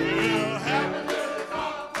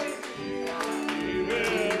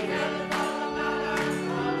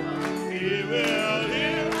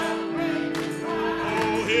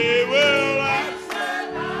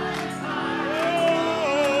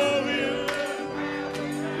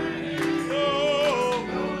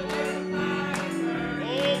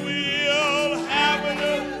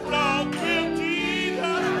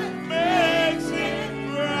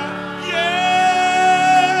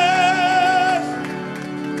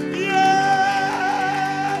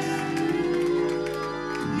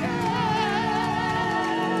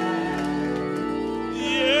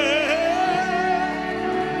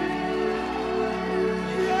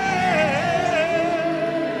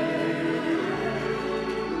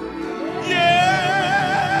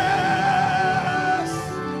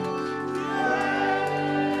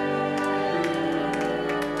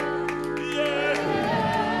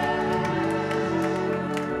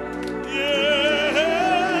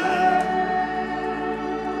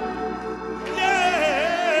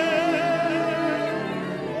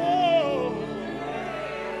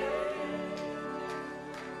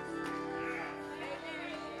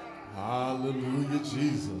 Hallelujah,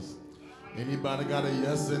 Jesus. Anybody got a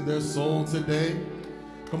yes in their soul today?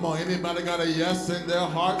 Come on, anybody got a yes in their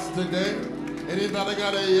hearts today? Anybody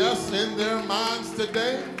got a yes in their minds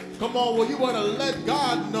today? Come on, well, you want to let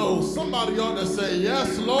God know. Somebody ought to say,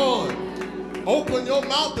 yes, Lord. Open your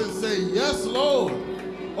mouth and say, yes, Lord.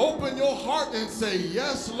 Open your heart and say,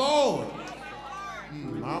 yes, Lord.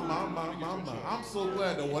 My. I'm so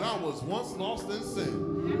glad that when I was once lost in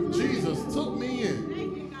sin, Jesus took me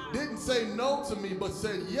in. Didn't say no to me, but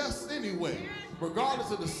said yes anyway.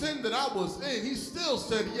 Regardless of the sin that I was in, he still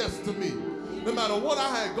said yes to me. No matter what I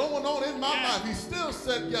had going on in my life, he still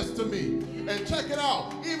said yes to me. And check it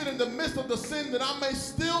out, even in the midst of the sin that I may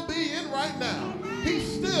still be in right now, he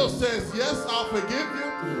still says, yes, I'll forgive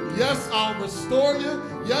you. Yes, I'll restore you.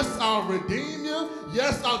 Yes, I'll redeem you.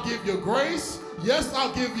 Yes, I'll give you grace. Yes,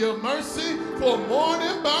 I'll give you mercy for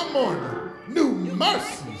morning by morning. New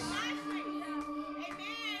mercies.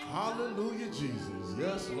 Hallelujah, Jesus.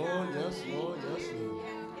 Yes, Lord. Yes, Lord. Yes, Lord.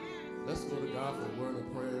 Let's go to God for a word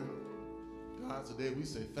of prayer. God, today we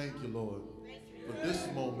say thank you, Lord, for this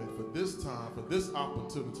moment, for this time, for this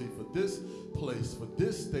opportunity, for this place, for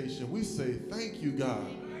this station. We say thank you, God.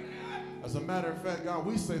 As a matter of fact, God,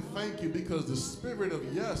 we say thank you because the spirit of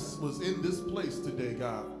yes was in this place today,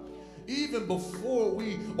 God. Even before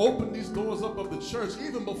we opened these doors up of the church,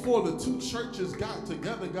 even before the two churches got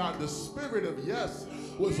together, God, the spirit of yes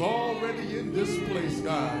was already in this place,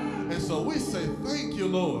 God. And so we say thank you,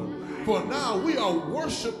 Lord, for now we are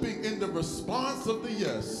worshiping in the response of the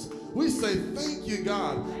yes. We say thank you,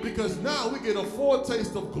 God, because now we get a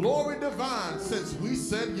foretaste of glory divine since we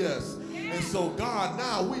said yes. And so, God,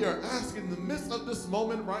 now we are asking in the midst of this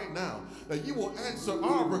moment right now that you will answer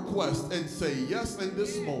our request and say yes in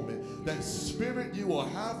this moment. That Spirit, you will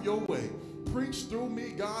have your way. Preach through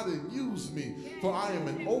me, God, and use me, for I am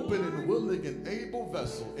an open and willing and able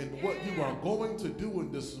vessel in what you are going to do in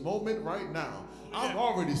this moment right now. I've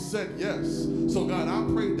already said yes. So, God,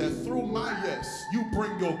 I pray that through my yes, you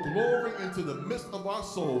bring your glory into the midst of our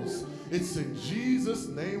souls. It's in Jesus'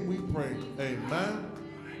 name we pray. Amen.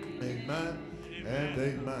 Amen And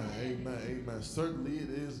amen, amen, amen. Certainly it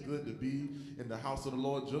is good to be in the house of the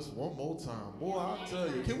Lord just one more time. Boy, I tell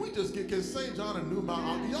you, can St. John and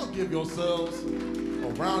NewMont, y'all give yourselves a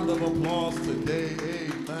round of applause today.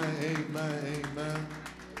 Amen, amen, amen.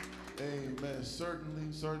 Amen.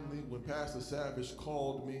 Certainly, when Pastor Savage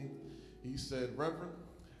called me, he said, Reverend,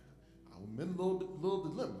 I'm in a little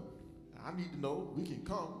dilemma. I need to know we can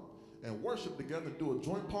come and worship together and do a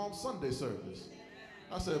joint Palm Sunday service.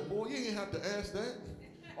 I said, boy, you ain't have to ask that.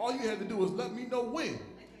 All you had to do was let me know when.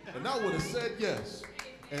 And I would have said yes.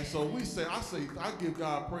 And so I give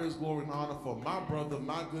God praise, glory, and honor for my brother,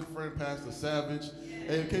 my good friend, Pastor Savage.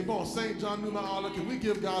 Hey, come on, St. John NewMtOlive, can we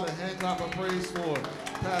give God a hand clap of praise for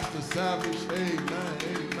Pastor Savage? Amen,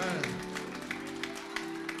 amen.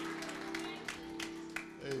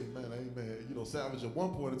 Amen, amen. You know, Savage, at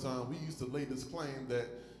one point in time, we used to lay this claim that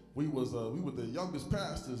we were the youngest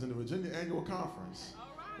pastors in the Virginia Annual Conference.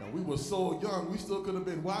 Now, we were so young, we still could have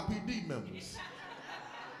been YPD members.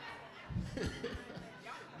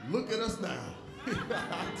 Look at us now.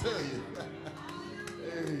 I tell you.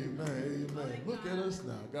 Amen, amen. Look at us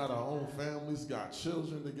now. Got our own families, got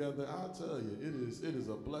children together. I tell you, it is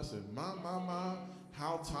a blessing. My,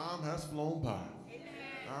 how time has flown by.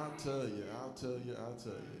 I'll tell you.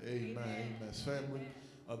 Amen, amen. Family,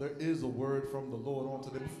 there is a word from the Lord on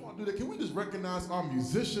today. Before I do that, can we just recognize our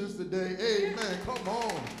musicians today? Amen. Come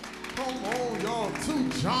on, y'all. Two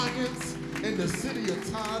giants in the city of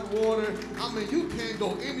Tidewater. I mean, you can't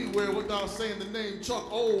go anywhere without saying the name Chuck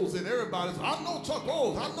Oles, and everybody's, I know Chuck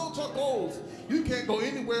Oles. You can't go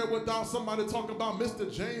anywhere without somebody talking about Mr.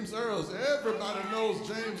 James Earls. Everybody knows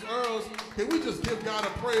James Earls. Can we just give God a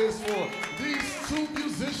praise for these two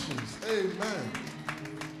musicians? Amen.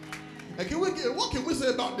 And what can we say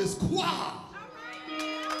about this choir?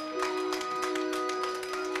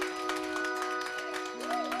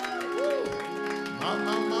 My.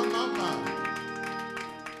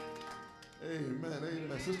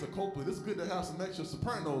 Amen. Sister Copeland, it's good to have some extra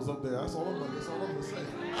sopranos up there. That's all I'm gonna say.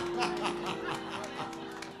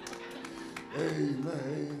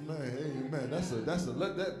 Amen. That's a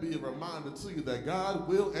let that be a reminder to you that God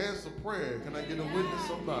will answer prayer. Can I get a witness,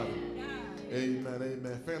 somebody?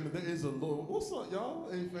 Amen. Family, there is a Lord. What's up, y'all?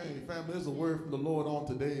 Amen. Family, there's a word from the Lord on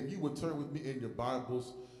today. If you would turn with me in your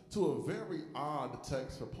Bibles to a very odd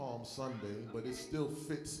text for Palm Sunday, but it still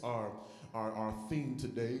fits our theme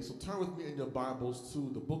today. So turn with me in your Bibles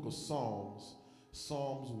to the book of Psalms,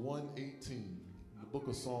 Psalms 118. The book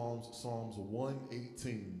of Psalms, Psalms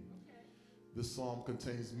 118. This psalm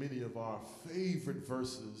contains many of our favorite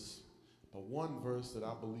verses, but one verse that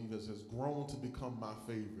I believe has grown to become my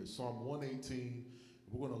favorite. Psalm 118,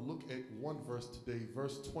 we're going to look at one verse today,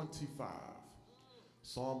 verse 25.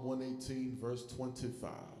 Psalm 118, verse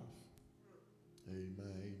 25. Amen.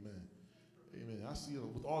 I see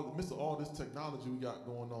with all this technology we got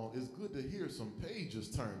going on, it's good to hear some pages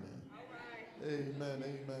turning. Amen.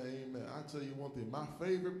 I tell you one thing, my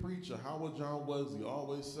favorite preacher, Howard John Wesley,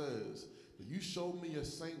 always says that you show me a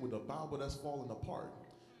saint with a Bible that's falling apart,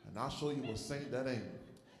 and I'll show you a saint that ain't.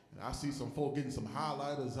 And I see some folk getting some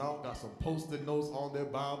highlighters out, got some post-it notes on their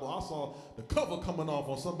Bible. I saw the cover coming off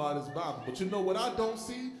on somebody's Bible. But you know what I don't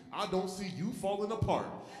see? I don't see you falling apart.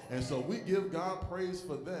 And so we give God praise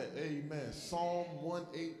for that. Amen. Psalm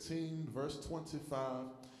 118, verse 25.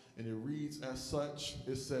 And it reads as such.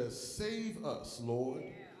 It says, "Save us, Lord,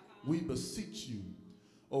 we beseech you.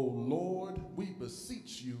 O Lord, we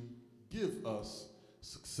beseech you, give us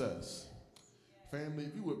success." Family,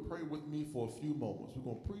 if you would pray with me for a few moments, we're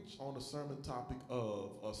going to preach on the sermon topic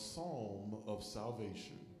of a psalm of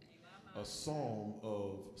salvation. A psalm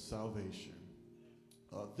of salvation.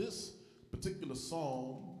 This particular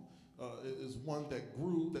psalm is one that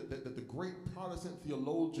grew, that the great Protestant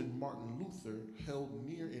theologian Martin Luther held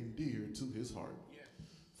near and dear to his heart.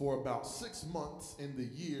 For about 6 months in the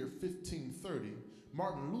year 1530,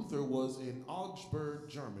 Martin Luther was in Augsburg,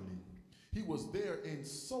 Germany. He was there in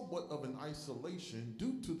somewhat of an isolation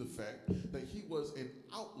due to the fact that he was an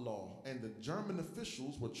outlaw, and the German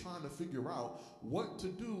officials were trying to figure out what to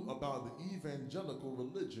do about the evangelical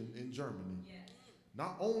religion in Germany.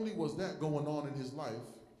 Not only was that going on in his life,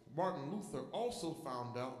 Martin Luther also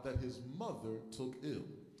found out that his mother took ill.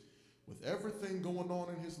 With everything going on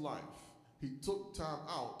in his life, he took time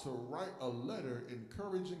out to write a letter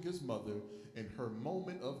encouraging his mother in her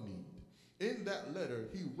moment of need. In that letter,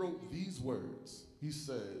 he wrote these words. He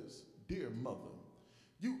says, "Dear mother,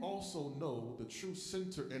 you also know the true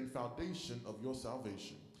center and foundation of your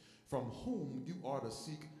salvation, from whom you are to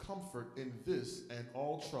seek comfort in this and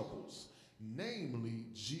all troubles, namely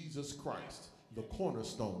Jesus Christ, the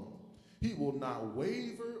cornerstone. He will not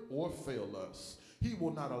waver or fail us. He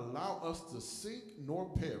will not allow us to sink nor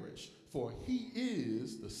perish, for he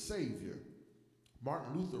is the Savior.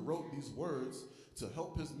 Martin Luther wrote these words to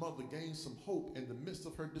help his mother gain some hope in the midst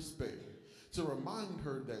of her despair, to remind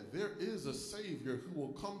her that there is a Savior who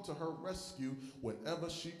will come to her rescue whenever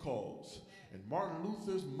she calls. And Martin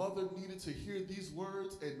Luther's mother needed to hear these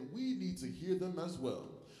words, and we need to hear them as well.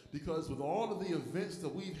 Because with all of the events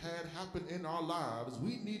that we've had happen in our lives,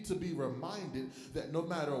 we need to be reminded that no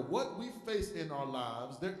matter what we face in our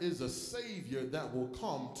lives, there is a Savior that will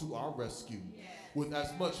come to our rescue. With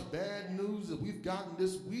as much bad news that we've gotten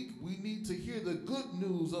this week, we need to hear the good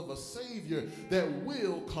news of a Savior that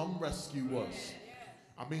will come rescue us.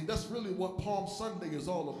 I mean, that's really what Palm Sunday is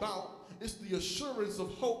all about. It's the assurance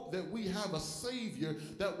of hope that we have a Savior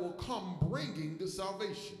that will come bringing the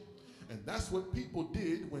salvation. And that's what people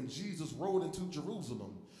did when Jesus rode into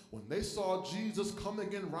Jerusalem. When they saw Jesus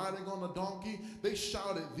coming in riding on a donkey, they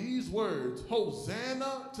shouted these words,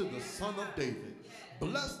 "Hosanna to the Son of David.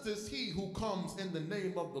 Blessed is he who comes in the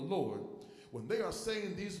name of the Lord." When they are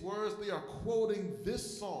saying these words, they are quoting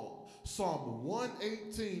this psalm, Psalm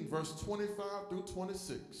 118, verse 25 through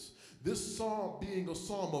 26. This psalm being a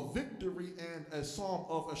psalm of victory and a psalm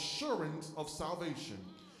of assurance of salvation.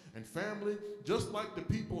 And family, just like the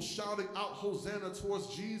people shouting out Hosanna towards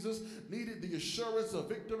Jesus needed the assurance of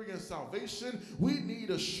victory and salvation, we need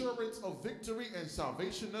assurance of victory and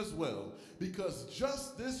salvation as well. Because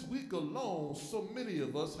just this week alone, so many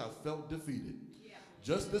of us have felt defeated.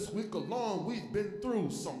 Just this week alone, we've been through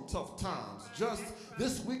some tough times. Just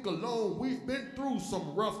this week alone, we've been through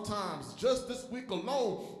some rough times. Just this week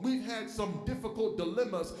alone, we've had some difficult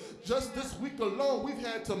dilemmas. Just this week alone, we've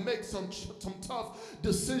had to make some tough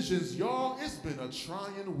decisions. Y'all, it's been a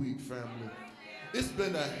trying week, family. It's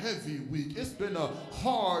been a heavy week. It's been a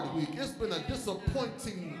hard week. It's been a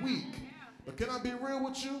disappointing week. But can I be real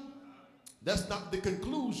with you? That's not the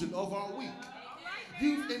conclusion of our week.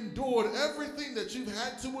 You've endured everything that you've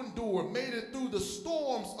had to endure, made it through the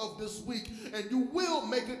storms of this week, and you will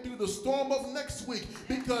make it through the storm of next week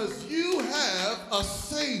because you have a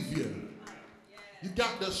Savior. You've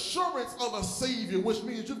got the assurance of a Savior, which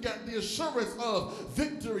means you've got the assurance of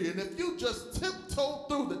victory. And if you just tiptoe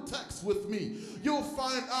through the text with me, you'll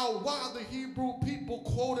find out why the Hebrew people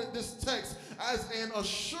quoted this text as an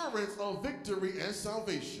assurance of victory and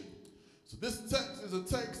salvation. So this text is a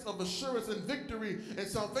text of assurance and victory and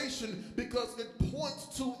salvation because it points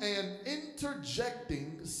to an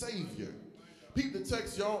interjecting Savior. Read the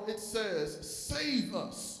text, y'all. It says, "Save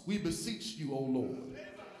us, we beseech you, O Lord."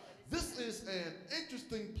 This is an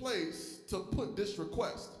interesting place to put this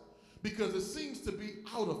request because it seems to be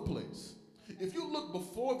out of place. If you look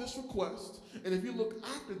before this request and if you look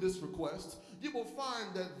after this request, you will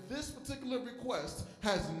find that this particular request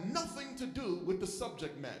has nothing to do with the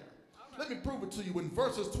subject matter. Let me prove it to you. In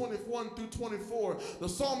verses 21 through 24, the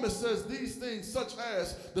psalmist says these things such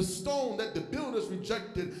as, "The stone that the builders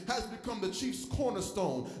rejected has become the chief's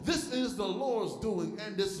cornerstone. This is the Lord's doing,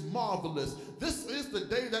 and it's marvelous. This is the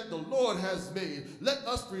day that the Lord has made. Let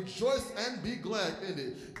us rejoice and be glad in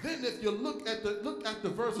it." Then if you look at the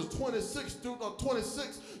verses 26 through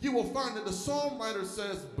 26, you will find that the psalm writer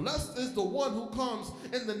says, "Blessed is the one who comes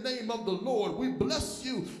in the name of the Lord. We bless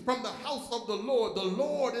you from the house of the Lord. The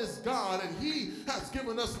Lord is God, and he has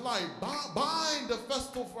given us light. Bind the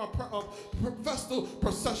festal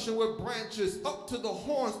procession with branches up to the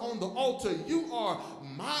horns on the altar. You are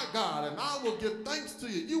my God, and I will give thanks to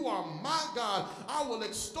you. You are my God. I will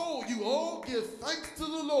extol you. Oh, give thanks to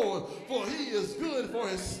the Lord, for he is good, for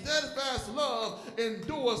his steadfast love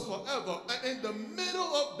endures forever." And in the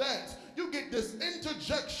middle of that, you get this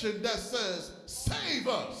interjection that says, "Save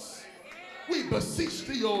us. We beseech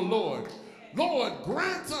thee, O Lord. Lord,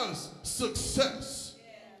 grant us success."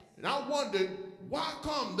 And I wondered, why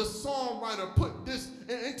come the psalm writer put this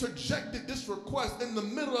and interjected this request in the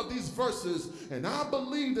middle of these verses? And I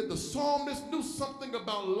believe that the psalmist knew something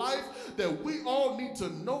about life that we all need to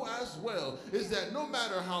know as well, is that no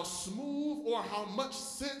matter how smooth or how much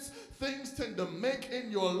sense things tend to make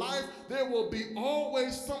in your life, there will be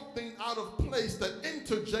always something out of place that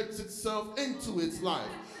interjects itself into its life.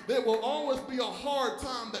 There will always be a hard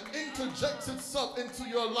time that interjects itself into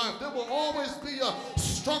your life. There will always be a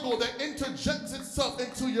struggle that interjects itself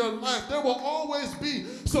into your life. There will always be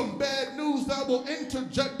some bad news that will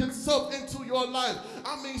interject itself into your life.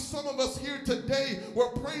 I mean, some of us here today were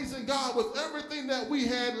praising God with everything that we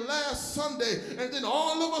had last Sunday, and then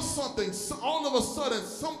all of a sudden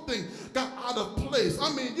something got out out of place.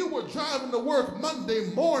 I mean, you were driving to work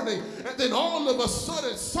Monday morning, and then all of a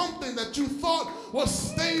sudden something that you thought was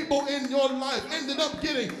stable in your life ended up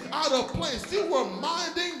getting out of place. You were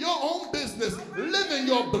minding your own business, living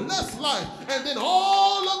your blessed life, and then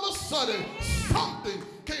all of a sudden something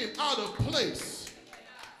came out of place.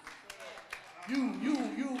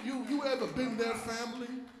 You ever been there, family?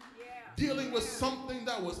 Dealing with something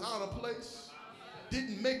that was out of place,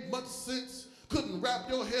 didn't make much sense, couldn't wrap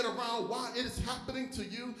your head around why it is happening to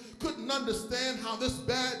you, couldn't understand how this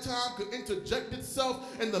bad time could interject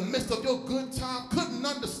itself in the midst of your good time, couldn't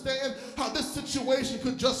understand how this situation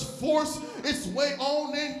could just force its way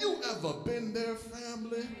on in. You ever been there,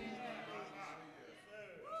 family?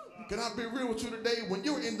 Can I be real with you today? When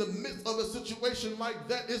you're in the midst of a situation like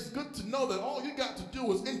that, it's good to know that all you got to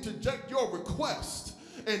do is interject your request,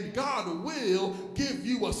 and God will give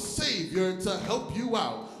you a Savior to help you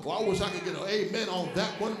out. Well, I wish I could get an amen on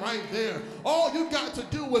that one right there. All you got to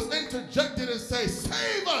do is interject it and say,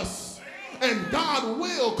 save us, and God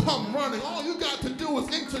will come running. All you got to do is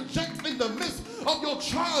interject in the midst of your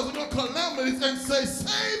trials and your calamities and say,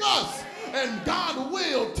 save us, and God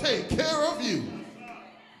will take care of you.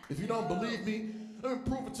 If you don't believe me, let me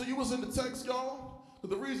prove it to you. What's in the text, y'all? But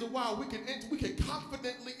the reason why we can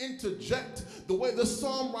confidently interject the way the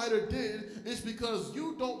psalm writer did is because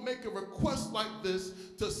you don't make a request like this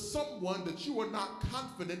to someone that you are not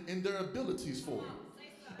confident in their abilities for.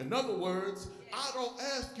 In other words, I don't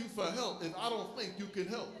ask you for help if I don't think you can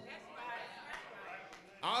help.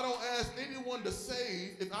 I don't ask anyone to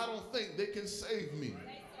save if I don't think they can save me.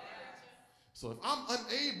 So if I'm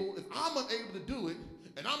unable to do it,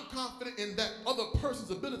 and I'm confident in that other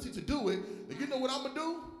person's ability to do it, then you know what I'm going to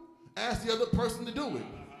do? Ask the other person to do it.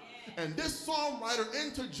 And this songwriter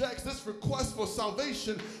interjects this request for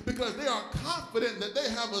salvation because they are confident that they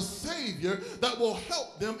have a Savior that will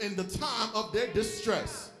help them in the time of their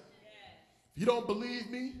distress. If you don't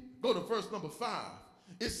believe me, go to verse number 5.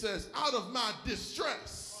 It says, out of my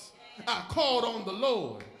distress, I called on the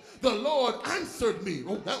Lord. The Lord answered me.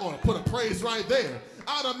 Oh, that ought to put a praise right there.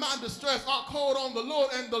 Out of my distress, I called on the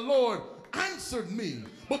Lord, and the Lord answered me.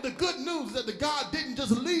 But the good news is that the God didn't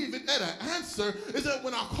just leave it at an answer, is that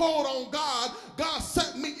when I called on God, God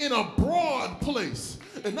set me in a broad place.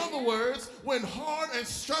 In other words, when hard and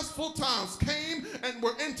stressful times came and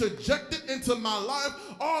were interjected into my life,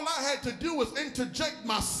 all I had to do was interject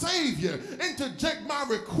my Savior, interject my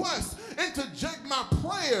request, interject my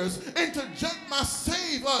prayers, interject my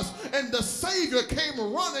save us, and the Savior came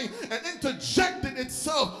running and interjected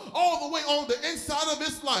itself all the way on the inside of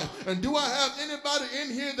his life. And do I have anybody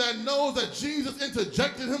in here that knows that Jesus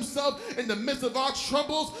interjected himself in the midst of our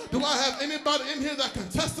troubles? Do I have anybody in here that can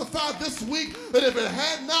testify this week that if it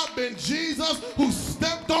had not been Jesus who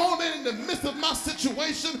stepped on in the midst of my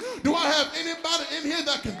situation? Do I have anybody in here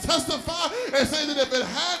that can testify and say that if it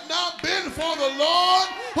had not been for the Lord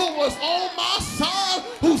who was on my side,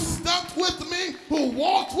 who stepped with me, who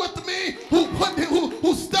walked with me,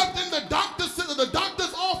 who stepped in the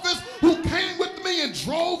doctor's office, who came with me and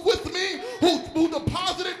drove with me, who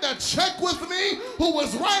deposited that check with me, who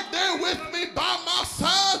was right there with me by my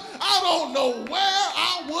side, I don't know where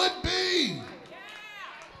I would be.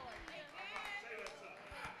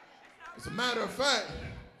 As a matter of fact,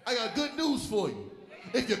 I got good news for you.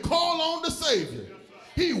 If you call on the Savior,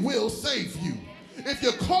 he will save you. If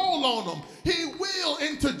you call on him, he will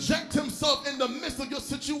interject himself in the midst of your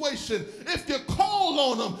situation. If you call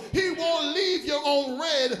on him, he won't leave you on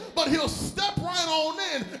red, but he'll step right on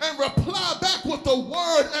in and reply back with a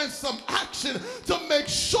word and some action to make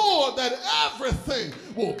sure that everything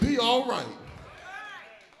will be all right.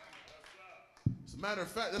 As a matter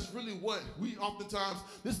of fact, that's really what we oftentimes,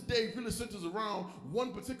 this day really centers around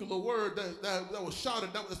one particular word that was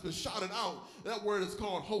shouted, that's been shouted out. That word is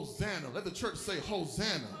called Hosanna. Let the church say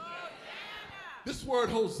Hosanna. This word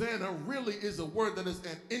Hosanna really is a word that is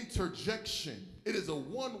an interjection. It is a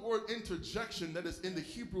one-word interjection that is in the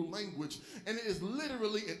Hebrew language, and it is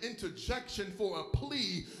literally an interjection for a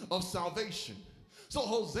plea of salvation. So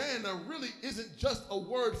Hosanna really isn't just a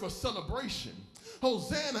word for celebration.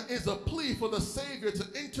 Hosanna is a plea for the Savior to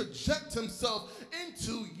interject himself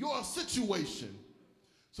into your situation.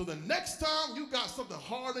 So the next time you got something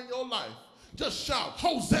hard in your life, just shout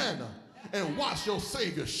Hosanna and watch your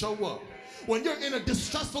Savior show up. When you're in a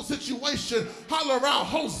distressful situation, holler out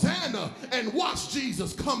Hosanna and watch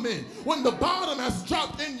Jesus come in. When the bottom has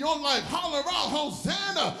dropped in your life, holler out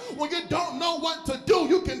Hosanna. When you don't know what to do,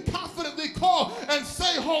 you can confidently call and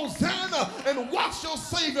say Hosanna and watch your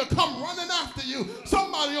Savior come running after you.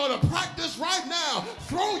 Somebody ought to practice right now.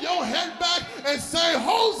 Throw your head back and say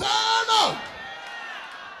Hosanna.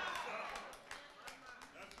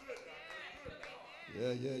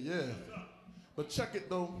 Yeah. But check it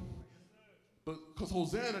though. Because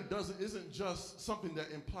Hosanna isn't just something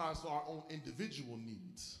that implies for our own individual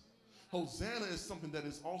needs. Hosanna is something that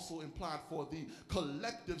is also implied for the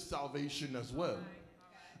collective salvation as well.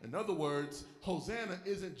 In other words, Hosanna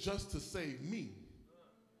isn't just to save me.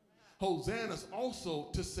 Hosanna is also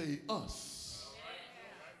to save us.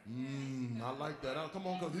 I like that. Come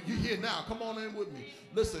on, you're here now. Come on in with me.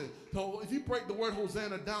 Listen, so if you break the word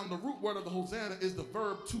Hosanna down, the root word of the Hosanna is the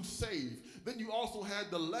verb to save. Then you also had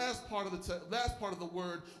the last part of the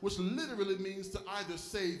word, which literally means to either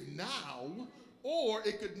save now, or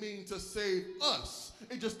it could mean to save us.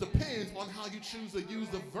 It just depends on how you choose to use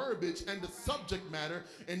the verbiage and the subject matter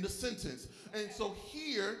in the sentence. And so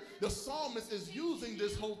here, the psalmist is using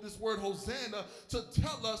this word Hosanna to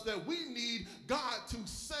tell us that we need God to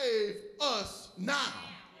save us now.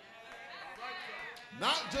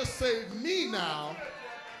 Not just save me now,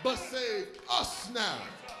 but save us now.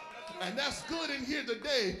 And that's good in here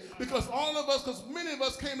today because many of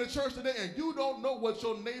us came to church today and you don't know what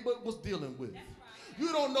your neighbor was dealing with.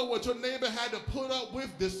 You don't know what your neighbor had to put up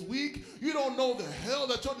with this week. You don't know the hell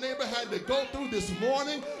that your neighbor had to go through this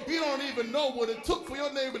morning. You don't even know what it took for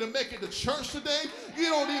your neighbor to make it to church today. You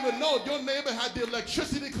don't even know if your neighbor had the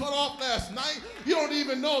electricity cut off last night. You don't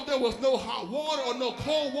even know if there was no hot water or no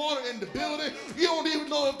cold water in the building. You don't even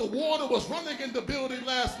know if the water was running in the building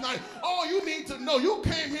last night. All you need to know, you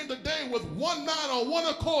came here today with one mind on one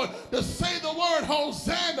accord to say the word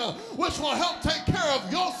Hosanna, which will help take care of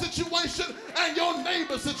your situation and your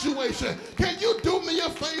neighbor's situation. Can you do me a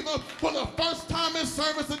favor for the first time in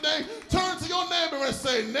service today? Turn to your neighbor and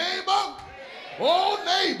say, neighbor, oh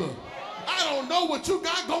neighbor, I don't know what you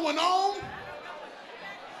got going on,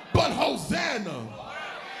 but Hosanna,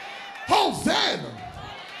 Hosanna,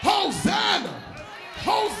 Hosanna,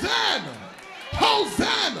 Hosanna,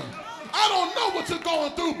 Hosanna. I don't know what you're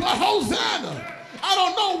going through, but Hosanna. I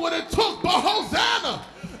don't know what it took, but Hosanna.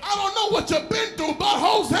 I don't know what you've been through, but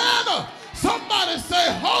Hosanna. Somebody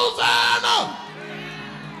say, Hosanna!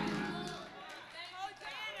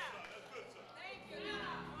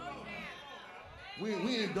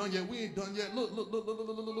 We ain't done yet. We ain't done yet.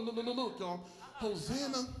 Look, y'all.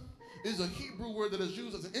 Hosanna is a Hebrew word that is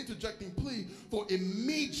used as an interjecting plea for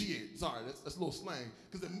immediate. Sorry, that's a little slang.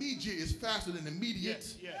 Because immediate is faster than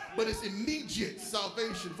immediate. But it's immediate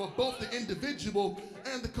salvation for both the individual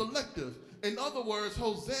and the collective. In other words,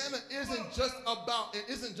 Hosanna isn't just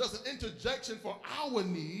an interjection for our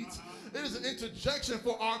needs. It is an interjection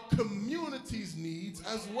for our community's needs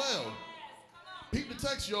as well. Peep the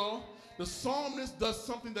text, y'all. The psalmist does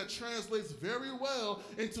something that translates very well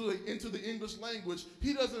into the English language.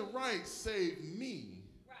 He doesn't write, save me.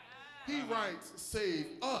 He writes, save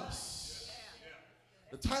us.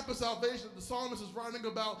 The type of salvation that the psalmist is writing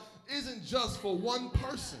about isn't just for one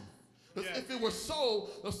person. Because if it were so,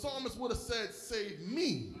 the psalmist would have said, save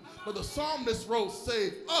me. But the psalmist wrote,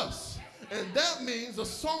 save us. And that means the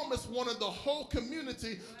psalmist wanted the whole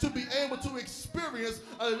community to be able to experience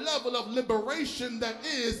a level of liberation that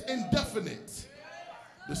is indefinite.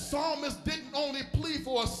 The psalmist didn't only plead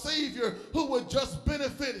for a savior who would just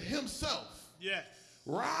benefit himself. Yes.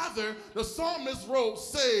 Rather, the psalmist wrote,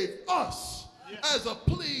 save us. As a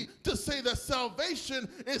plea to say that salvation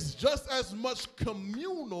is just as much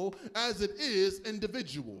communal as it is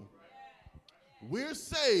individual. We're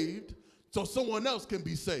saved so someone else can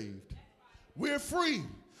be saved. We're free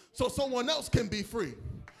so someone else can be free.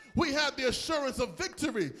 We have the assurance of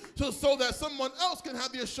victory so that someone else can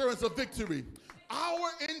have the assurance of victory.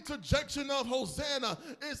 Our interjection of Hosanna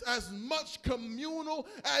is as much communal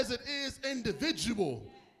as it is individual.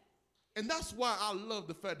 And that's why I love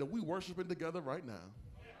the fact that we worshiping together right now.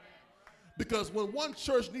 Because when one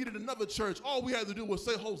church needed another church, all we had to do was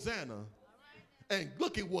say Hosanna. And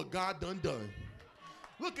look at what God done.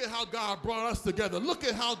 Look at how God brought us together. Look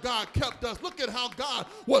at how God kept us. Look at how God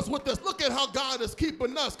was with us. Look at how God is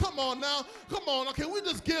keeping us. Come on now. Come on. Can we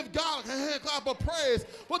just give God a hand clap of praise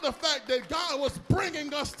for the fact that God was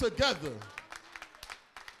bringing us together?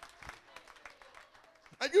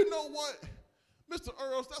 And you know what? Mr.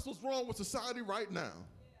 Earls, that's what's wrong with society right now.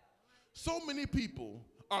 So many people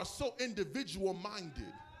are so individual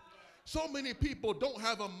minded. So many people don't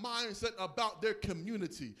have a mindset about their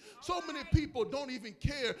community. So many people don't even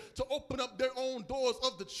care to open up their own doors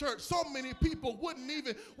of the church. So many people wouldn't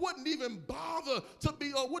even bother to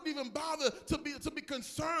be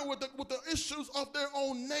concerned with the issues of their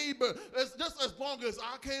own neighbor. It's just as long as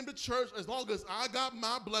I came to church, as long as I got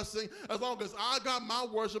my blessing, as long as I got my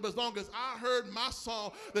worship, as long as I heard my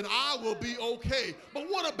song, then I will be okay. But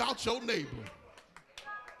what about your neighbor?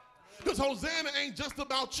 Because Hosanna ain't just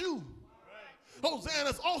about you. Hosanna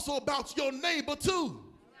is also about your neighbor too.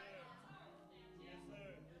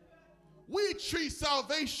 We treat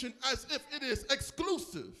salvation as if it is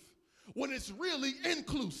exclusive when it's really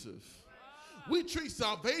inclusive. We treat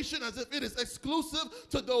salvation as if it is exclusive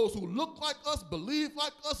to those who look like us, believe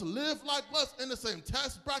like us, live like us, in the same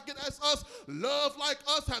tax bracket as us, love like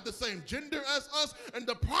us, have the same gender as us. And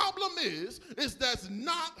the problem is that's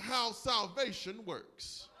not how salvation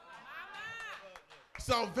works.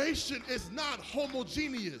 Salvation is not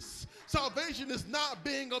homogeneous. Salvation is not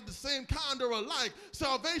being of the same kind or alike.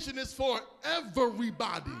 Salvation is for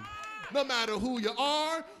everybody. No matter who you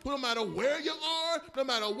are, no matter where you are, no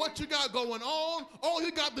matter what you got going on, all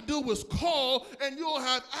you got to do is call and you'll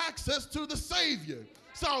have access to the Savior.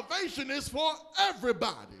 Salvation is for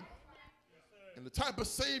everybody. And the type of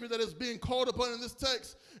Savior that is being called upon in this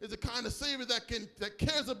text is the kind of Savior that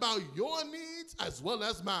cares about your needs as well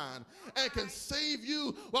as mine, and can save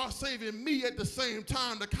you while saving me at the same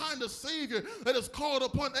time. The kind of Savior that is called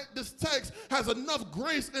upon at this text has enough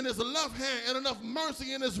grace in his left hand and enough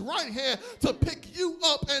mercy in his right hand to pick you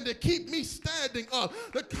up and to keep me standing up.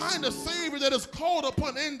 The kind of Savior that is called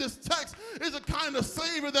upon in this text is the kind of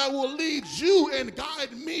Savior that will lead you and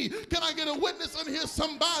guide me. Can I get a witness in here,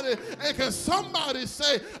 somebody? And can somebody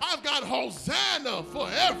say, I've got Hosanna for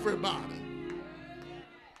everybody?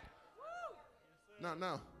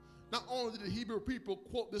 Now, not only did the Hebrew people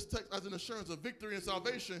quote this text as an assurance of victory and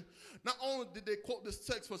salvation, not only did they quote this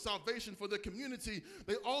text for salvation for their community,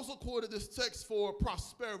 they also quoted this text for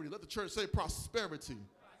prosperity. Let the church say prosperity.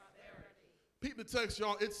 Peep the text,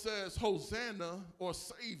 y'all. It says, Hosanna, or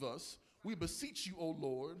save us. We beseech you, O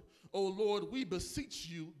Lord. O Lord, we beseech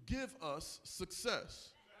you, give us success.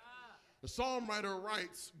 The psalm writer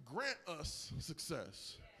writes, grant us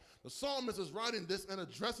success. The psalmist is writing this and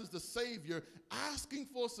addresses the Savior, asking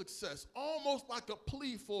for success, almost like a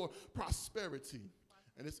plea for prosperity.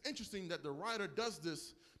 And it's interesting that the writer does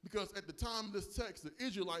this because at the time of this text, the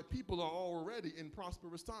Israelite people are already in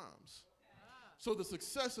prosperous times. So the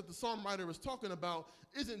success that the psalm writer is talking about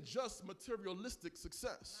isn't just materialistic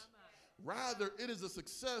success. Rather, it is a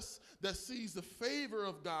success that sees the favor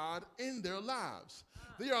of God in their lives.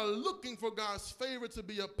 They are looking for God's favor to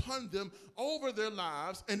be upon them over their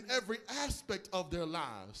lives and every aspect of their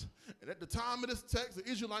lives. And at the time of this text, the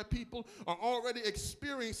Israelite people are already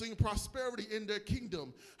experiencing prosperity in their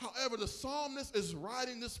kingdom. However, the psalmist is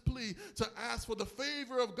writing this plea to ask for the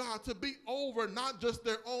favor of God to be over not just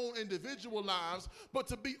their own individual lives, but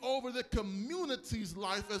to be over the community's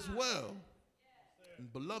life as well.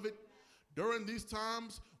 And beloved, during these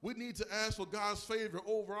times, we need to ask for God's favor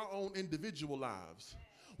over our own individual lives.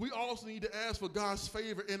 We also need to ask for God's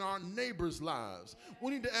favor in our neighbors' lives. We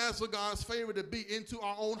need to ask for God's favor to be into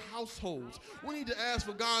our own households. We need to ask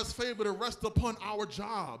for God's favor to rest upon our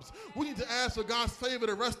jobs. We need to ask for God's favor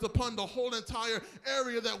to rest upon the whole entire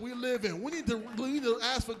area that we live in. We need to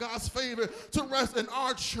ask for God's favor to rest in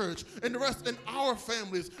our church, and to rest in our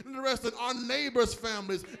families, and to rest in our neighbors'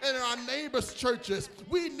 families, and in our neighbors' churches.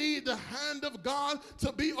 We need the hand of God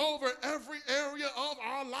to be over every area of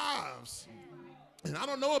our lives. And I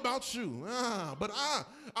don't know about you, but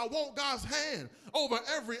I want God's hand over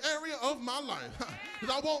every area of my life.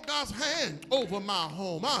 Because I want God's hand over my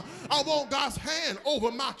home. I want God's hand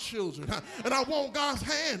over my children. And I want God's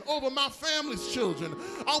hand over my family's children.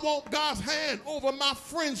 I want God's hand over my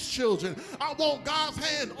friends' children. I want God's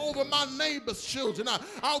hand over my neighbor's children.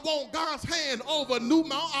 I want God's hand over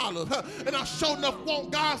NewMtOlive. And I sure enough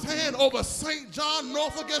want God's hand over St. John,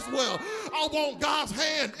 Norfolk as well. I want God's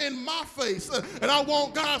hand in my face. And I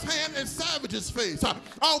want God's hand in Savage's face.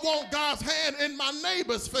 I want God's hand in my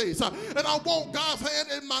neighbor's face. And I want God's hand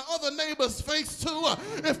in my other neighbor's face too.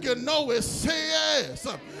 If you know it, say yes.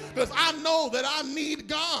 Because I know that I need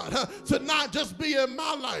God to not just be in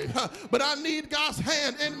my life, but I need God's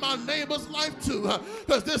hand in my neighbor's life too.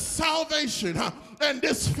 Because this salvation and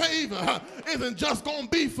this favor isn't just going to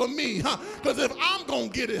be for me. Because if I'm going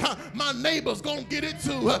to get it, my neighbor's going to get it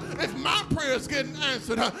too. If my prayer's getting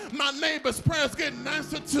answered, my neighbor's prayer's getting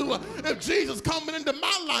answered too. If Jesus coming into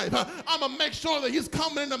my life, I'm going to make sure that he's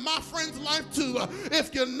coming into my friend's life too.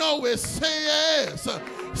 If you know it, say yes.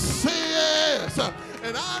 Say yes.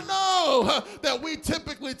 And I know that we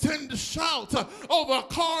typically tend to shout over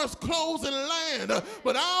cars, clothes, and land.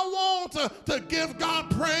 But I want to give God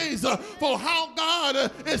praise for how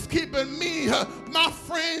God is keeping me, my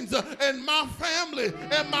friends, and my family,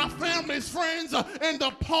 and my family's friends in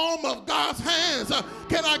the palm of God's hands.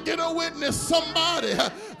 Can I get a witness, somebody?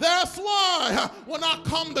 That's why when I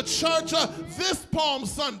come to church this Palm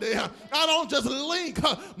Sunday, I don't just link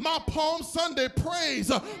my Palm Sunday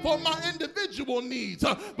praise for my individual needs. needs,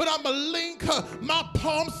 but I'm going to link my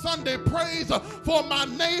Palm Sunday praise for my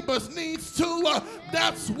neighbor's needs too.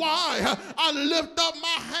 That's why I lift up my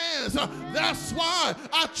hands. That's why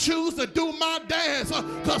I choose to do my dance,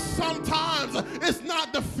 because sometimes it's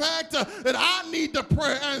not the fact that I need the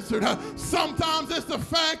prayer answered. Sometimes it's the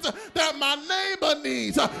fact that my neighbor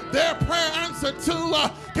needs their prayer answered too.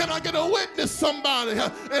 Can I get a witness, somebody?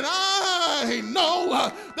 And I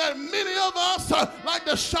know that many of us like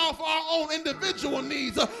to shout for our own individual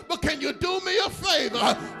needs, but can you do me a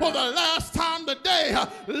favor? For the last time today,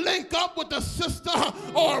 link up with a sister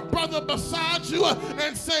or a brother beside you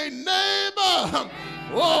and say, neighbor,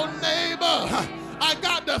 oh neighbor, I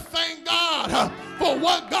got to thank God for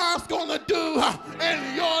what God's gonna do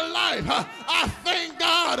in your life. I thank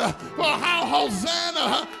God for how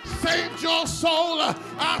Hosanna saved your soul.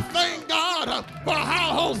 I thank God for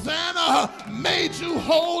how Hosanna made you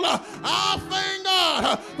whole. I thank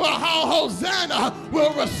God for how Hosanna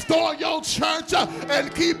will restore your church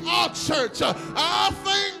and keep our church. I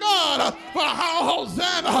thank God for how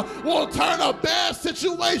Hosanna will turn a bad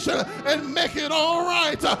situation and make it all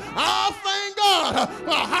right. I thank God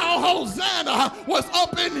for how Hosanna was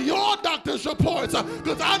up in your doctor's reports,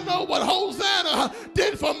 because I know what Hosanna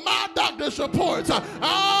did for my doctor's reports.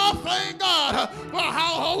 I thank God for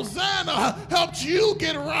how Hosanna helped you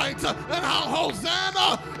get right and how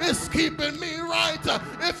Hosanna is keeping me right.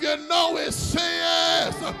 If you know it, say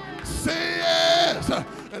yes. Say yes.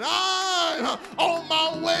 And I'm on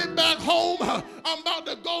my way back home. I'm about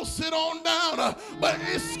to go sit on down. But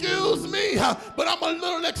excuse me, but I'm a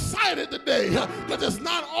little excited today because it's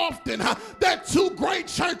not often that two great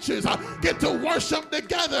churches get to worship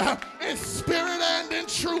together in spirit and in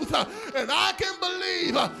truth. And I can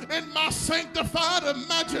believe in my sanctified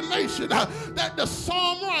imagination that the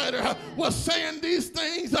psalm writer was saying these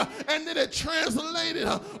things and then it translated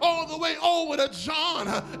all the way over to John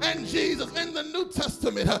and Jesus in the New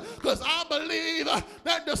Testament, because I believe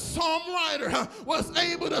that the psalm writer was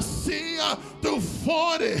able to see through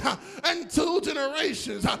 40 and 2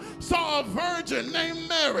 generations, saw a virgin named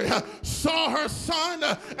Mary, saw her son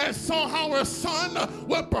and saw how her son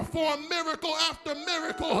would perform miracle after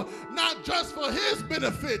miracle, not just for his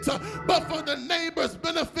benefit, but for the neighbor's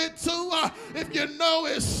benefit too. If you know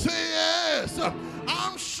it, say yes.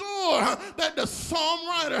 I'm sure that the psalm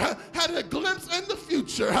writer had a glimpse in the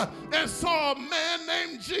future and saw a man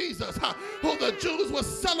named Jesus who the Jews would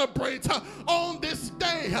celebrate on this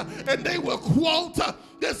day, and they would quote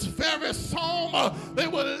this very psalm. They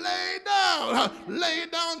would lay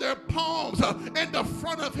down their palms in the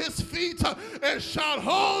front of his feet and shout,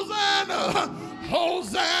 Hosanna,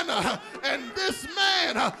 Hosanna. And this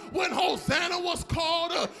man, when Hosanna was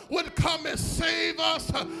called, would come and save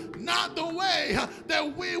us, not the way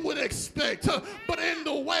that we would expect, but in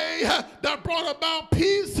the way that brought about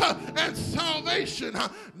peace and salvation,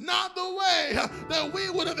 not the way that we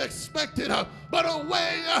would have expected, but a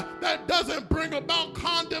way that doesn't bring about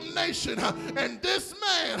condemnation. And this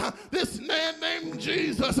man named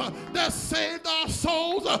Jesus that saved our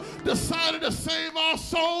souls, decided to save our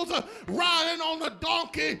souls, riding on the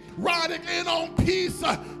donkey, riding in on peace,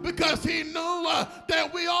 because he knew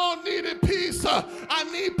that we all needed peace. I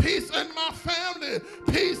need peace in my family,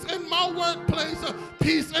 peace in my workplace,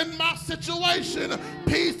 peace in my situation,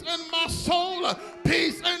 peace in my soul,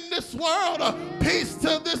 peace in this world, peace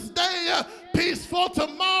to this day, peace for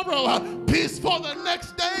tomorrow, peace for the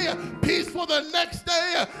next day, peace for the next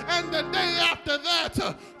day, and the day after that.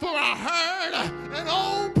 For I heard an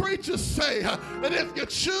old preacher say that if you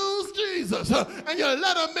choose Jesus and you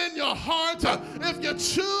let him in your heart, if you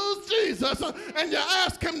choose Jesus and you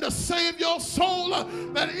ask him to save your soul,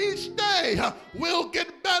 that each day will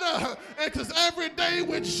get better. Because every day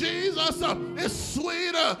with Jesus is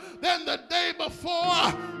sweeter than the day before.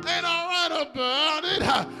 Ain't I right about it?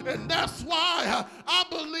 And that's why I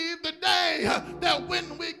believe today that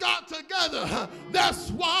when we got together, that's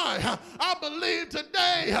why I believe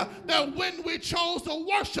today that when we chose to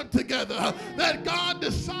worship together, that God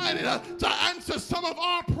decided to answer some of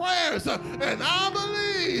our prayers. And I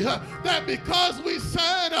believe that because we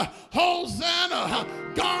said Hosanna,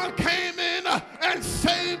 God came in and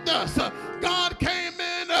saved us. God came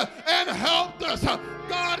in and helped us.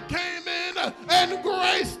 God came in and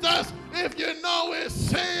graced us. If you know it,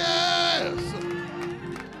 say yes.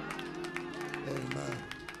 Amen.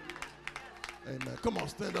 Amen. Come on,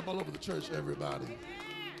 stand up all over the church, everybody.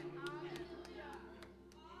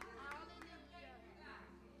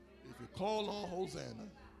 If you call on Hosanna,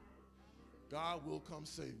 God will come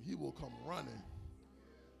save you. He will come running.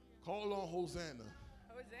 Call on Hosanna.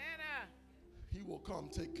 Hosanna. He will come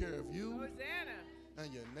take care of you Hosanna.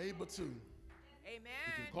 and your neighbor too.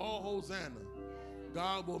 If you call Hosanna,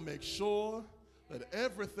 God will make sure that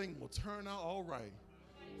everything will turn out all right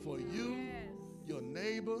for you, your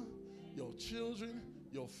neighbor, your children,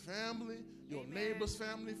 your family, your neighbor's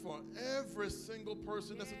family, for every single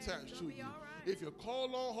person that's attached to you. If you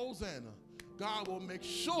call on Hosanna, God will make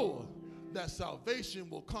sure that salvation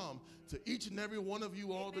will come to each and every one of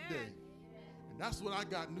you all today. And that's what I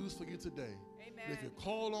got news for you today. If you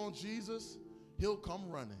call on Jesus, he'll come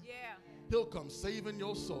running. He'll come saving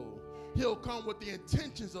your soul. He'll come with the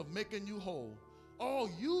intentions of making you whole. All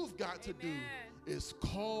you've got to do is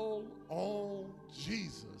call on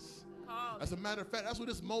Jesus. As a matter of fact, that's what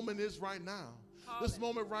this moment is right now. This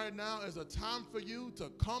moment right now is a time for you to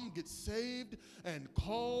come get saved and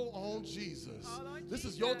call on Jesus. This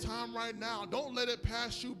is your time right now. Don't let it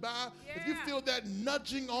pass you by. If you feel that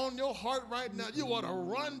nudging on your heart right now, you ought to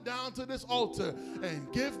run down to this altar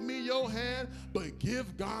and give me your hand, but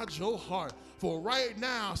give God your heart. For right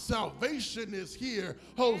now, salvation is here.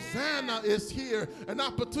 Hosanna is here. An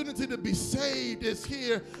opportunity to be saved is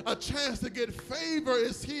here. A chance to get favor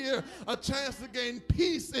is here. A chance to gain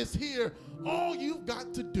peace is here. All you've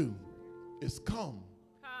got to do is come.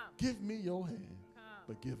 Give me your hand,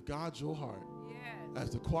 but give God your heart.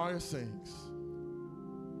 As the choir sings.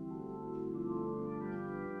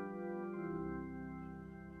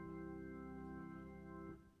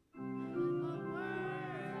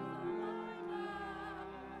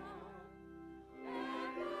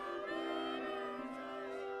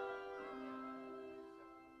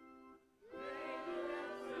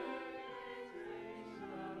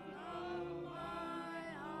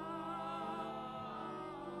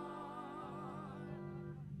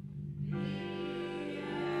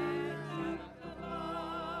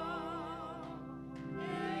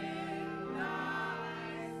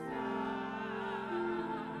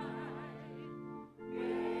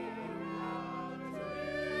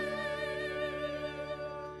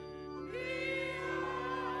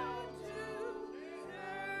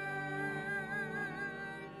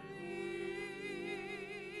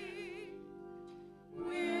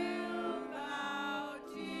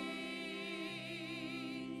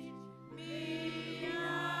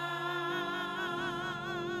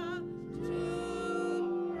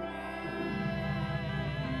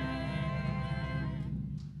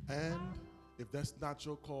 If that's not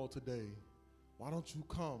your call today, why don't you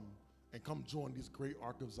come and come join these great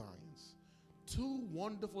Ark of Zions? Two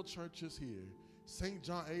wonderful churches here. St.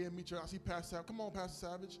 John AME Church. I see Pastor Savage. Come on, Pastor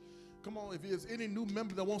Savage. Come on, if there's any new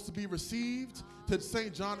member that wants to be received to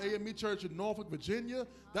St. John AME Church in Norfolk, Virginia,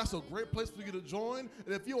 that's a great place for you to join.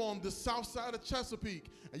 And if you're on the south side of Chesapeake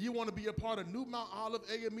and you want to be a part of NewMtOlive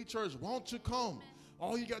AME Church, won't you come?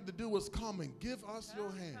 All you got to do is come and give us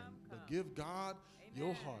your hand, but give God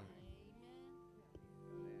your heart.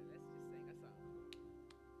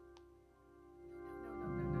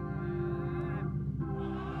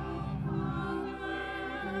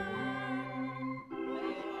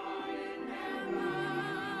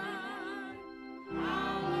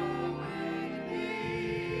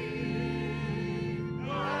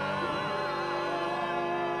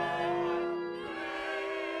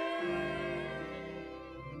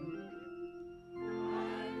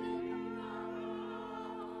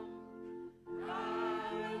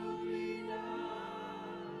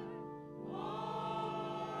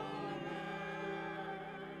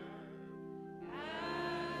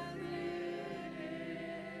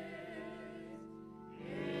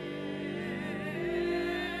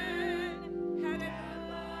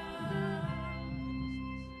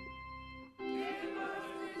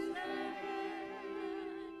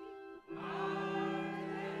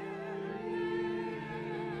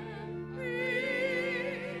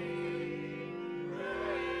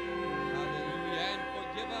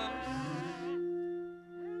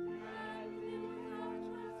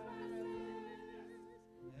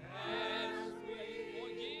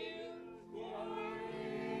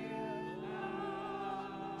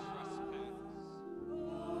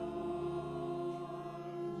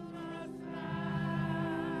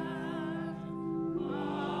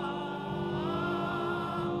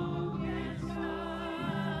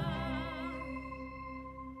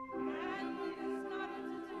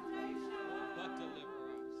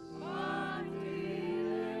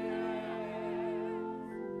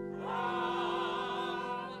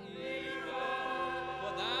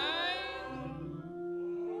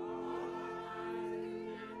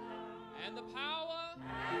 and the power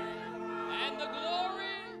and the glory.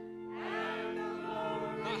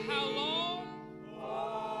 How long?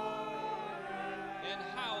 And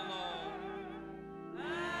how long?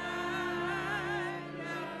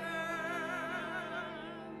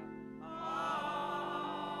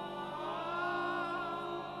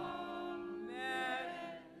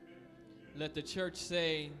 Let the church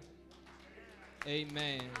say,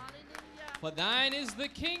 amen. For thine is the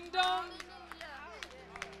kingdom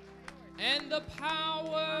and the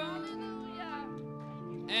power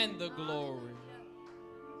and the glory.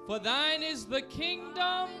 For thine is the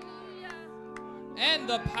kingdom and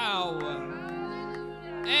the power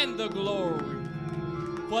and the glory.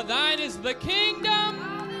 For thine is the kingdom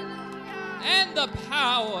and the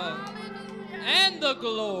power and the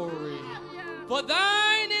glory. For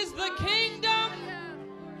thine is the kingdom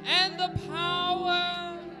and the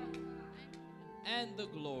power and the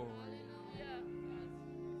glory.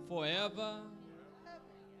 Forever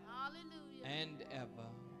and ever.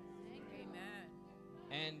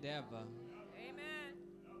 And ever.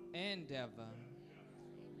 And ever.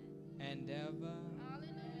 And ever.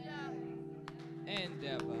 And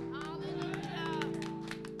ever.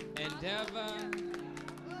 And ever.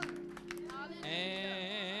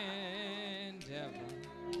 And ever.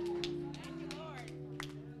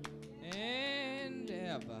 And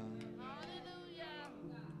ever.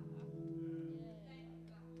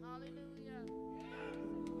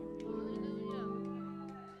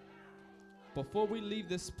 Before we leave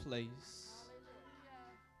this place,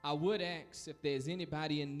 I would ask if there's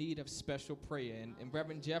anybody in need of special prayer. And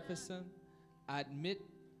Reverend Jefferson, I admit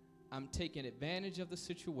I'm taking advantage of the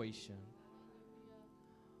situation.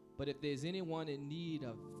 But if there's anyone in need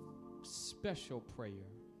of special prayer,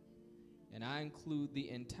 and I include the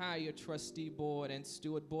entire trustee board and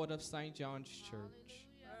steward board of St. John's Church,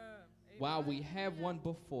 while we have one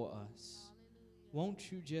before us,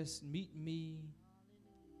 won't you just meet me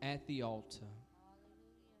at the altar?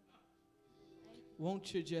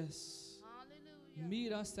 Won't you just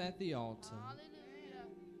meet us at the altar?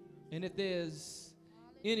 And if there's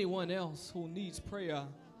anyone else who needs prayer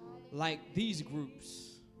like these groups,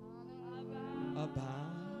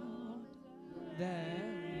 about that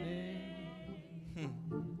name.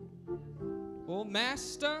 Oh,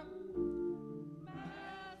 Master.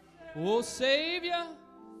 Oh, Savior.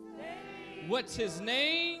 What's his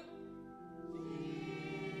name?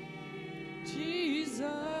 Jesus.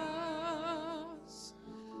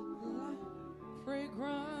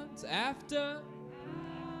 Fragrance after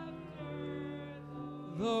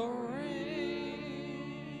the rain.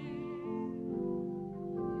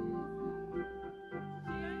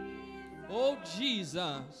 Oh,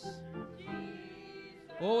 Jesus.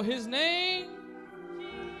 Oh, his name.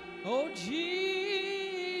 Oh,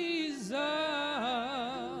 Jesus.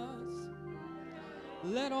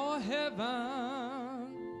 Let all heaven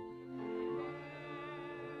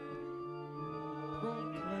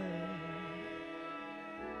proclaim.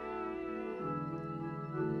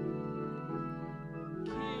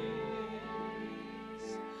 Kings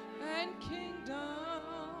and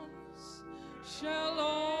kingdoms shall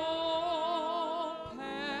all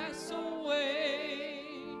pass away,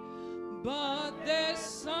 but there's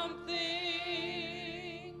something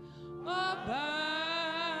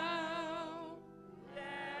about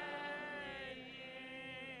that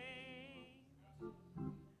name.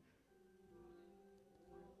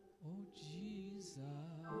 Oh, Jesus,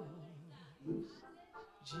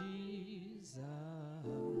 Jesus,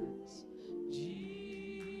 Jesus.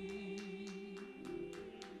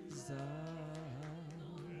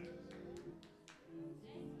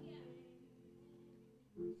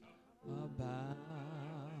 About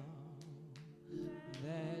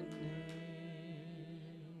that name.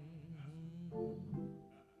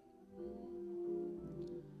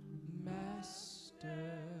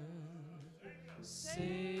 Master,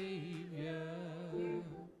 Savior,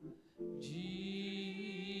 Jesus,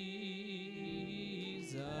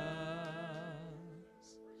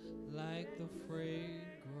 like the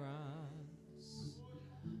fragrance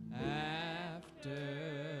after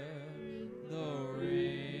the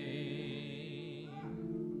rain.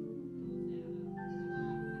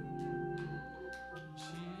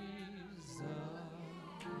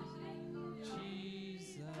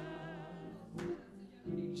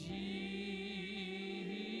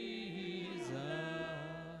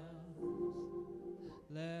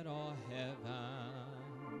 Let all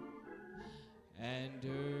heaven and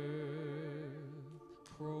earth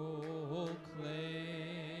proclaim.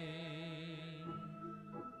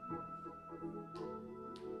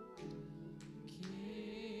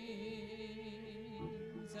 Kings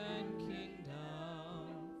and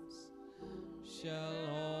kingdoms shall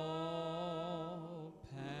all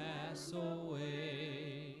pass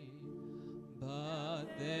away, but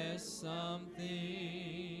there's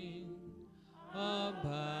something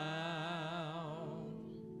about.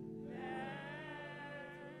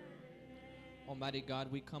 Almighty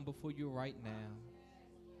God, we come before you right now.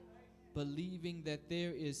 believing that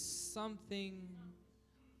there is something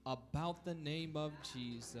about the name of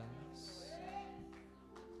Jesus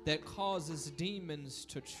that causes demons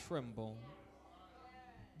to tremble.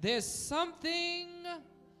 There's something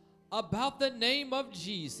about the name of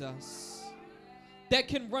Jesus that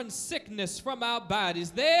can run sickness from our bodies.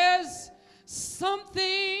 There's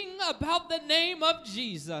something about the name of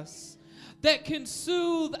Jesus that can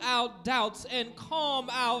soothe our doubts and calm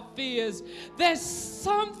our fears. There's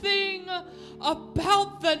something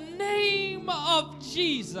about the name of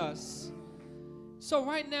Jesus. So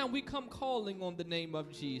right now we come calling on the name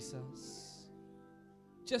of Jesus.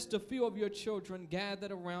 Just a few of your children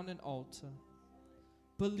gathered around an altar,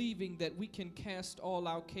 believing that we can cast all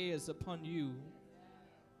our cares upon you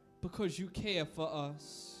because you care for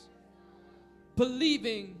us.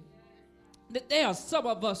 Believing that there are some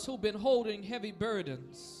of us who've been holding heavy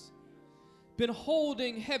burdens, been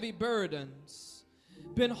holding heavy burdens,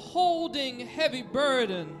 been holding heavy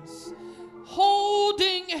burdens,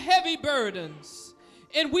 holding heavy burdens.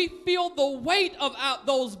 And we feel the weight of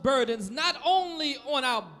those burdens, not only on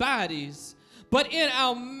our bodies, but in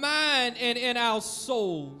our mind and in our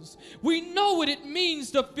souls. We know what it means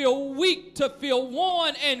to feel weak, to feel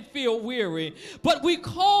worn, and feel weary. But we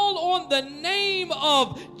call on the name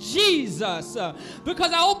of Jesus.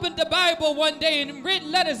 Because I opened the Bible one day and in red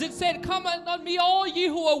letters it said, "Come unto me, all ye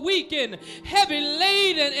who are weak and heavy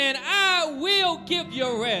laden, and I will give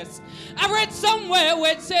you rest." I read somewhere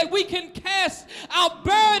where it said we can cast our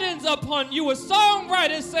burdens upon you. A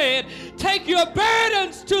songwriter said, "Take your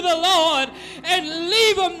burdens to the Lord and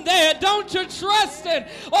leave them there. Don't you trust it?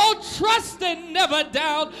 Oh, trust and never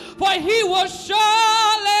doubt, for he will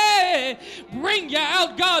surely bring you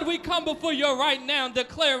out." God, we come before you right now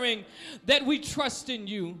declaring that we trust in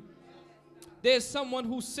you. There's someone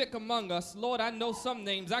who's sick among us. Lord, I know some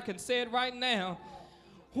names. I can say it right now.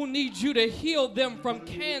 Who needs you to heal them from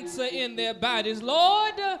cancer in their bodies.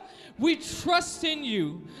 Lord, we trust in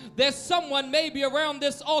you. There's someone maybe around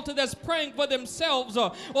this altar that's praying for themselves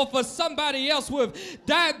or for somebody else with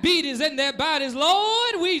diabetes in their bodies.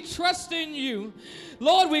 Lord, we trust in you.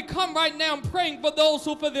 Lord, we come right now praying for those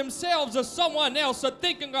who for themselves or someone else are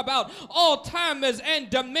thinking about Alzheimer's and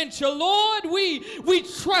dementia. Lord, we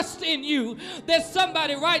trust in you. There's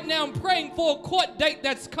somebody right now praying for a court date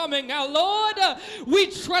that's coming out. Lord, we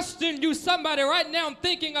trust in you. Somebody right now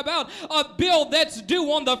thinking about a bill that's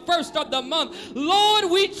due on the first of the month. Lord,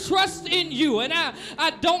 we trust in you. And I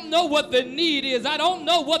don't know what the need is. I don't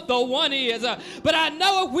know what the one is. But I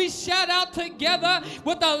know if we shout out together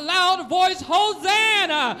with a loud voice, Hosanna,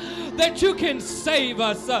 that you can save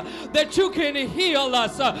us, that you can heal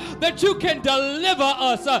us, that you can deliver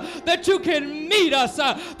us, that you can meet us,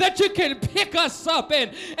 that you can pick us up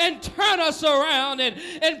and turn us around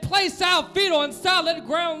and place our feet on solid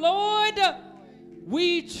ground. Lord,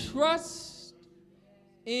 we trust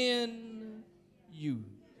in you.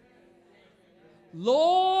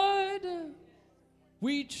 Lord,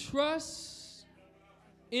 we trust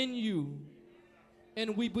in you.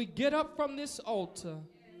 And we get up from this altar,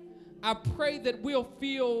 I pray that we'll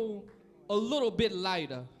feel a little bit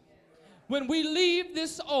lighter. When we leave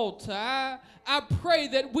this altar, I pray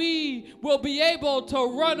that we will be able to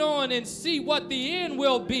run on and see what the end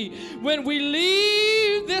will be. When we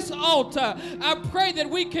leave this altar, I pray that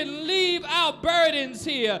we can leave our burdens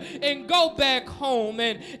here and go back home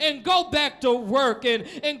and go back to work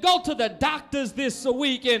and go to the doctors this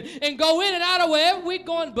week and go in and out of wherever we're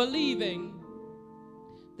going, believing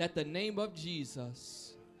that the name of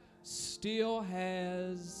Jesus still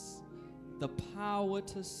has the power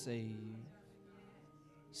to save,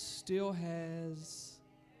 still has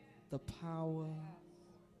the power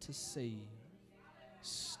to save,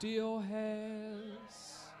 still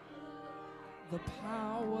has the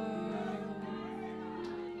power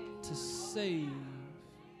to save,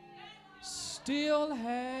 still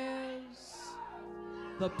has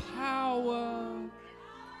the power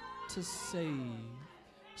to save,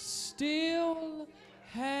 still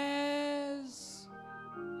has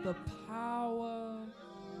the power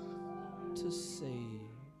to save.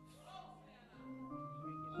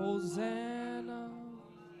 Hosanna,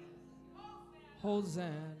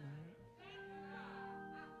 Hosanna.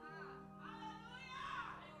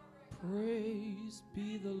 Praise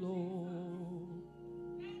be the Lord.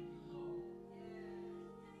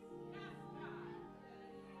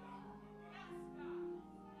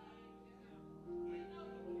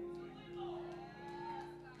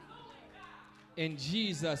 In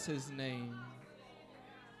Jesus' name.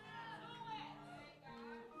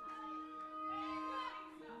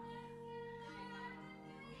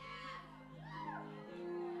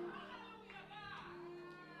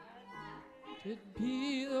 It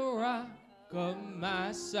be the rock of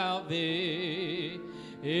my salvation.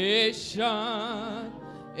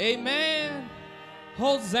 Amen.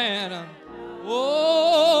 Hosanna.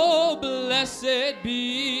 Oh, blessed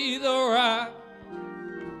be the rock.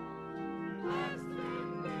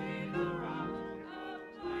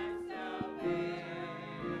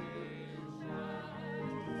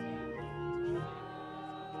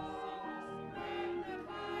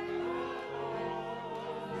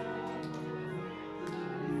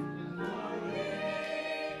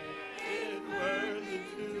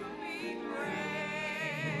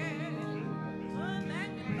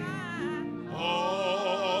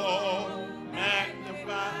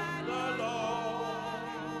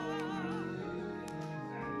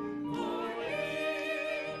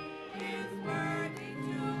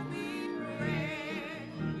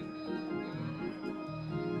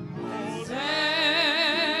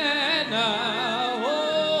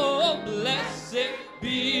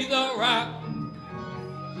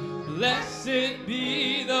 Blessed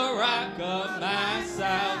be the rock of my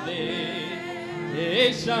salvation.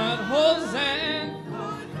 Hosanna.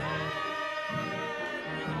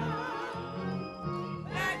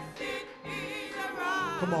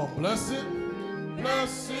 Come on, blessed.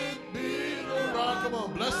 Blessed be the rock. Come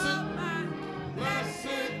on, blessed.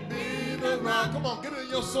 Blessed be the rock. Come on, get it in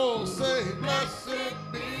your soul. Say, blessed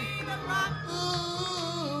be the rock.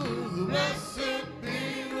 Ooh, blessed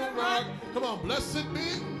be the rock. Come on, blessed be.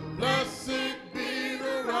 Blessed be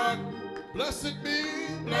the rock. Blessed be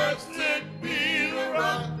the rock. Blessed be the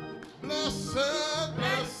rock. Blessed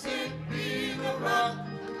be the rock.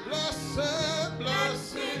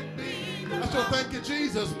 That's your thank you,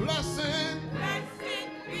 Jesus. Blessed.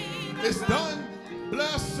 It's done.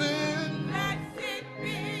 Blessed.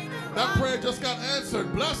 That prayer just got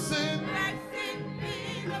answered. Blessed.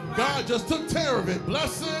 God just took care of it.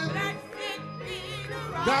 Blessed.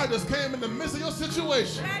 God just came in the midst of your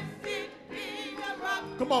situation.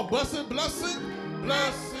 Come on, blessed, blessed,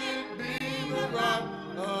 blessed be the rock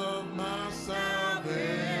of my salvation.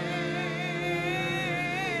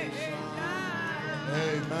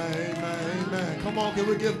 Amen, amen, amen. Come on, can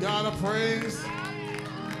we give God a praise?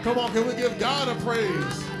 Come on, can we give God a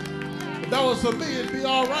praise? If that was for me, it'd be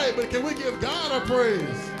all right, but can we give God a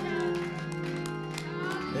praise?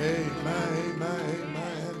 Amen, amen,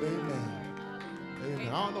 amen, amen. Amen.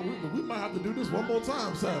 I don't know, we might have to do this one more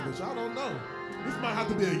time, Savage. I don't know. This might have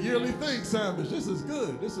to be a yearly thing, Savage. This is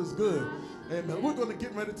good. This is good. Amen. We're going to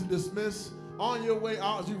get ready to dismiss. On your way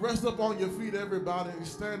out, as you rest up on your feet, everybody, and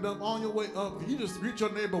stand up. On your way up, can you just greet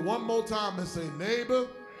your neighbor one more time and say, neighbor,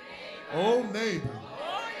 oh neighbor,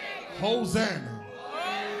 Hosanna.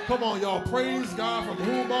 Come on, y'all. Praise God from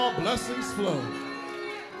whom all blessings flow.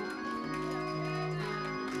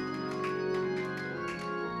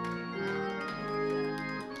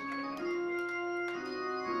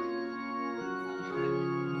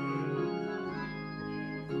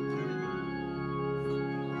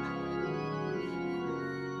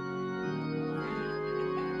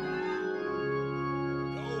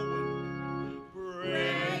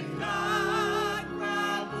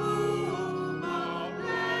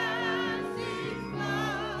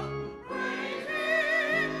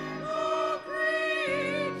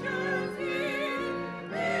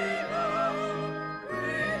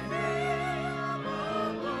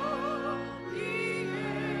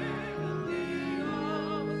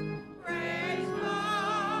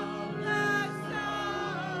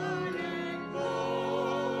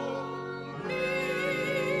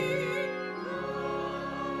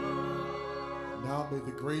 May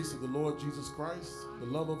the grace of the Lord Jesus Christ, the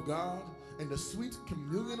love of God, and the sweet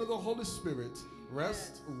communion of the Holy Spirit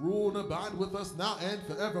rest, rule, and abide with us now and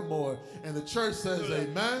forevermore. And the church says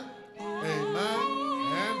amen, amen,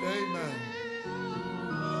 and amen.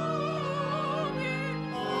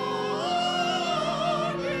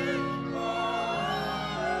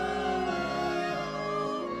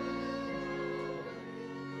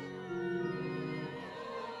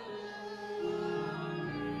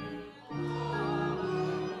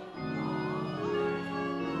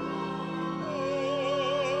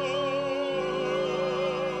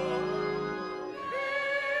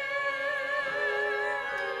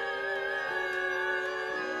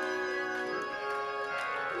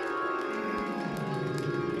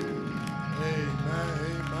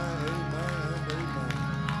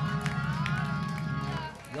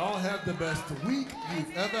 Y'all have the best week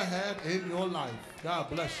you've ever had in your life. God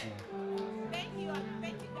bless you.